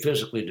it can be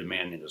physically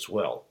demanding as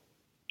well.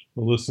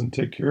 Well, listen,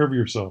 take care of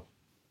yourself.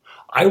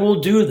 I will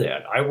do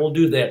that.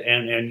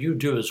 And you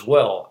do as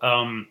well.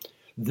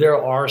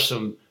 There are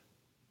some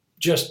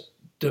just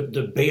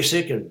the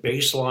basic and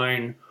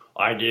baseline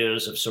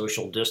ideas of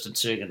social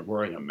distancing and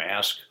wearing a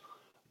mask.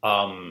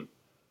 I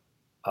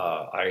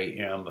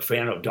am a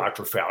fan of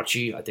Dr.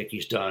 Fauci. I think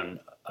he's done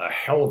a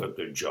hell of a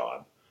good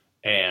job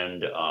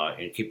and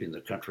in keeping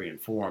the country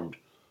informed,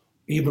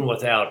 even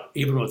with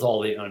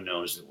all the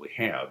unknowns that we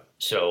have.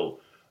 So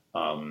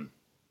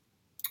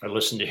I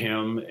listen to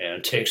him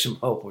and take some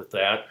hope with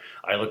that.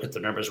 I look at the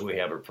numbers we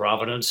have at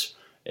Providence,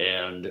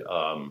 and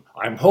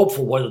I'm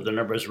hopeful whether the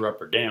numbers are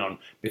up or down,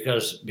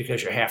 because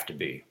you have to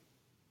be.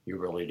 You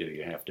really do.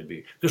 You have to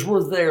be. Because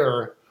we're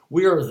there.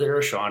 We are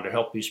there, Sean, to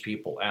help these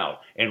people out.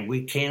 And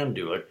we can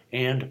do it,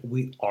 and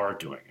we are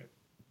doing it.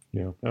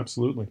 Yeah,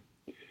 absolutely.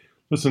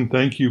 Listen,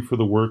 thank you for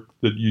the work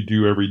that you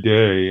do every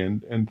day,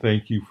 and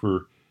thank you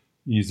for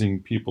easing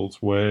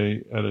people's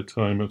way at a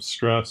time of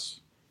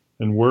stress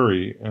and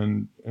worry,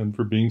 and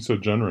for being so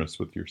generous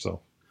with yourself.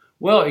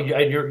 Well,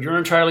 you're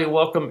entirely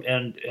welcome,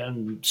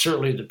 and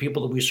certainly the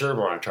people that we serve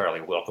are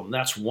entirely welcome.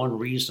 That's one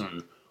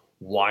reason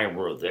why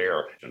we're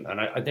there, and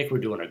I think we're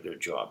doing a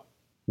good job.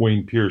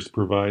 Wayne Pierce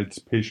provides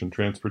patient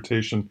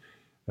transportation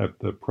at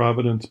the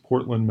Providence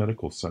Portland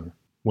Medical Center.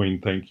 Wayne,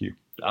 thank you.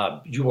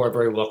 You are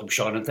very welcome,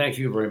 Sean, and thank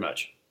you very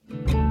much.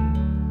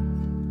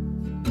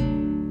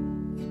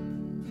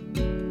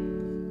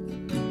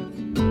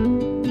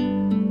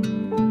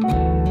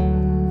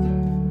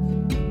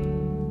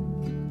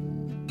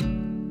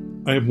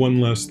 I have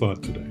one last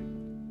thought today.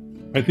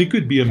 I think it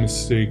would be a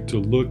mistake to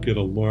look at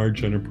a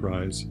large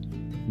enterprise.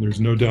 There's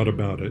no doubt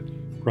about it.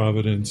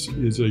 Providence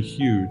is a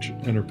huge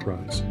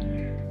enterprise.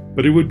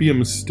 But it would be a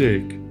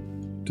mistake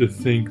to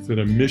think that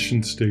a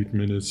mission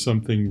statement is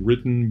something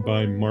written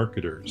by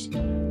marketers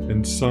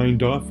and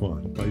signed off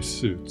on by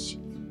suits.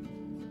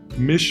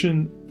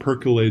 Mission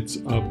percolates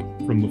up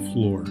from the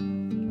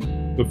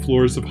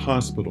floors of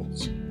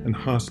hospitals and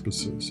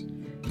hospices,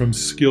 from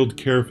skilled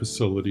care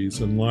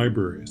facilities and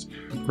libraries,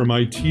 from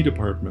IT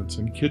departments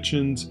and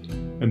kitchens,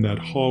 and that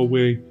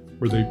hallway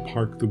where they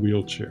park the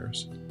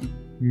wheelchairs.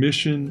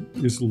 Mission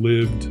is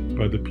lived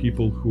by the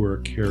people who are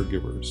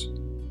caregivers.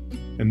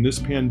 And this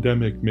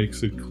pandemic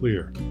makes it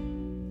clear.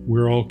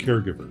 We're all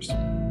caregivers.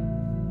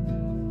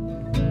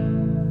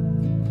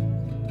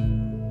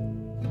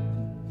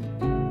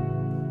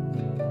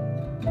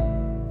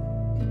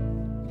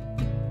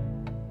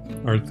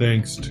 Our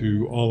thanks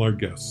to all our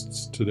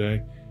guests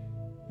today,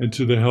 and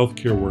to the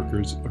healthcare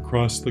workers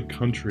across the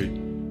country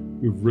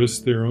who've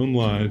risked their own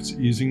lives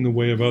easing the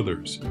way of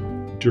others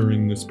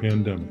during this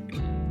pandemic.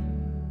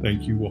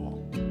 Thank you all.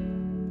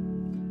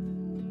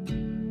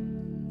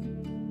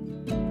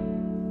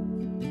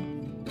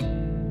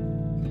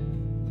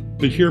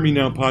 The Hear Me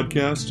Now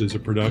podcast is a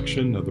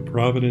production of the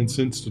Providence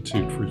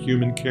Institute for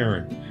Human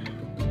Caring,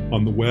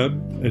 on the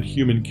web at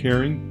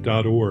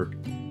humancaring.org.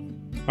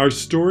 Our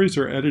stories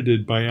are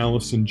edited by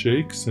Allison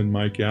Jakes and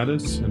Mike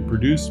Addis and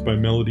produced by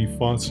Melody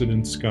Fawcett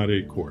and Scott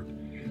Acord.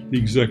 The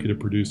executive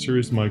producer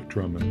is Mike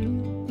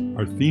Drummond.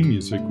 Our theme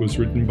music was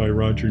written by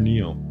Roger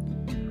Neal.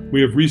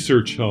 We have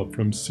research help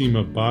from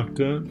Seema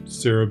Bhakta,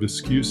 Sarah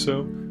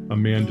Viscuso,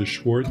 Amanda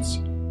Schwartz,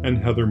 and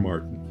Heather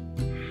Martin.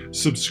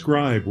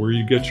 Subscribe where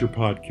you get your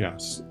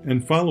podcasts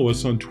and follow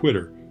us on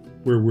Twitter,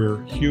 where we're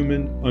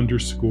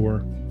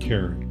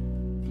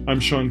human_caring. I'm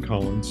Sean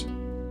Collins.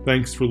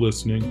 Thanks for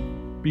listening.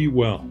 Be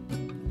well.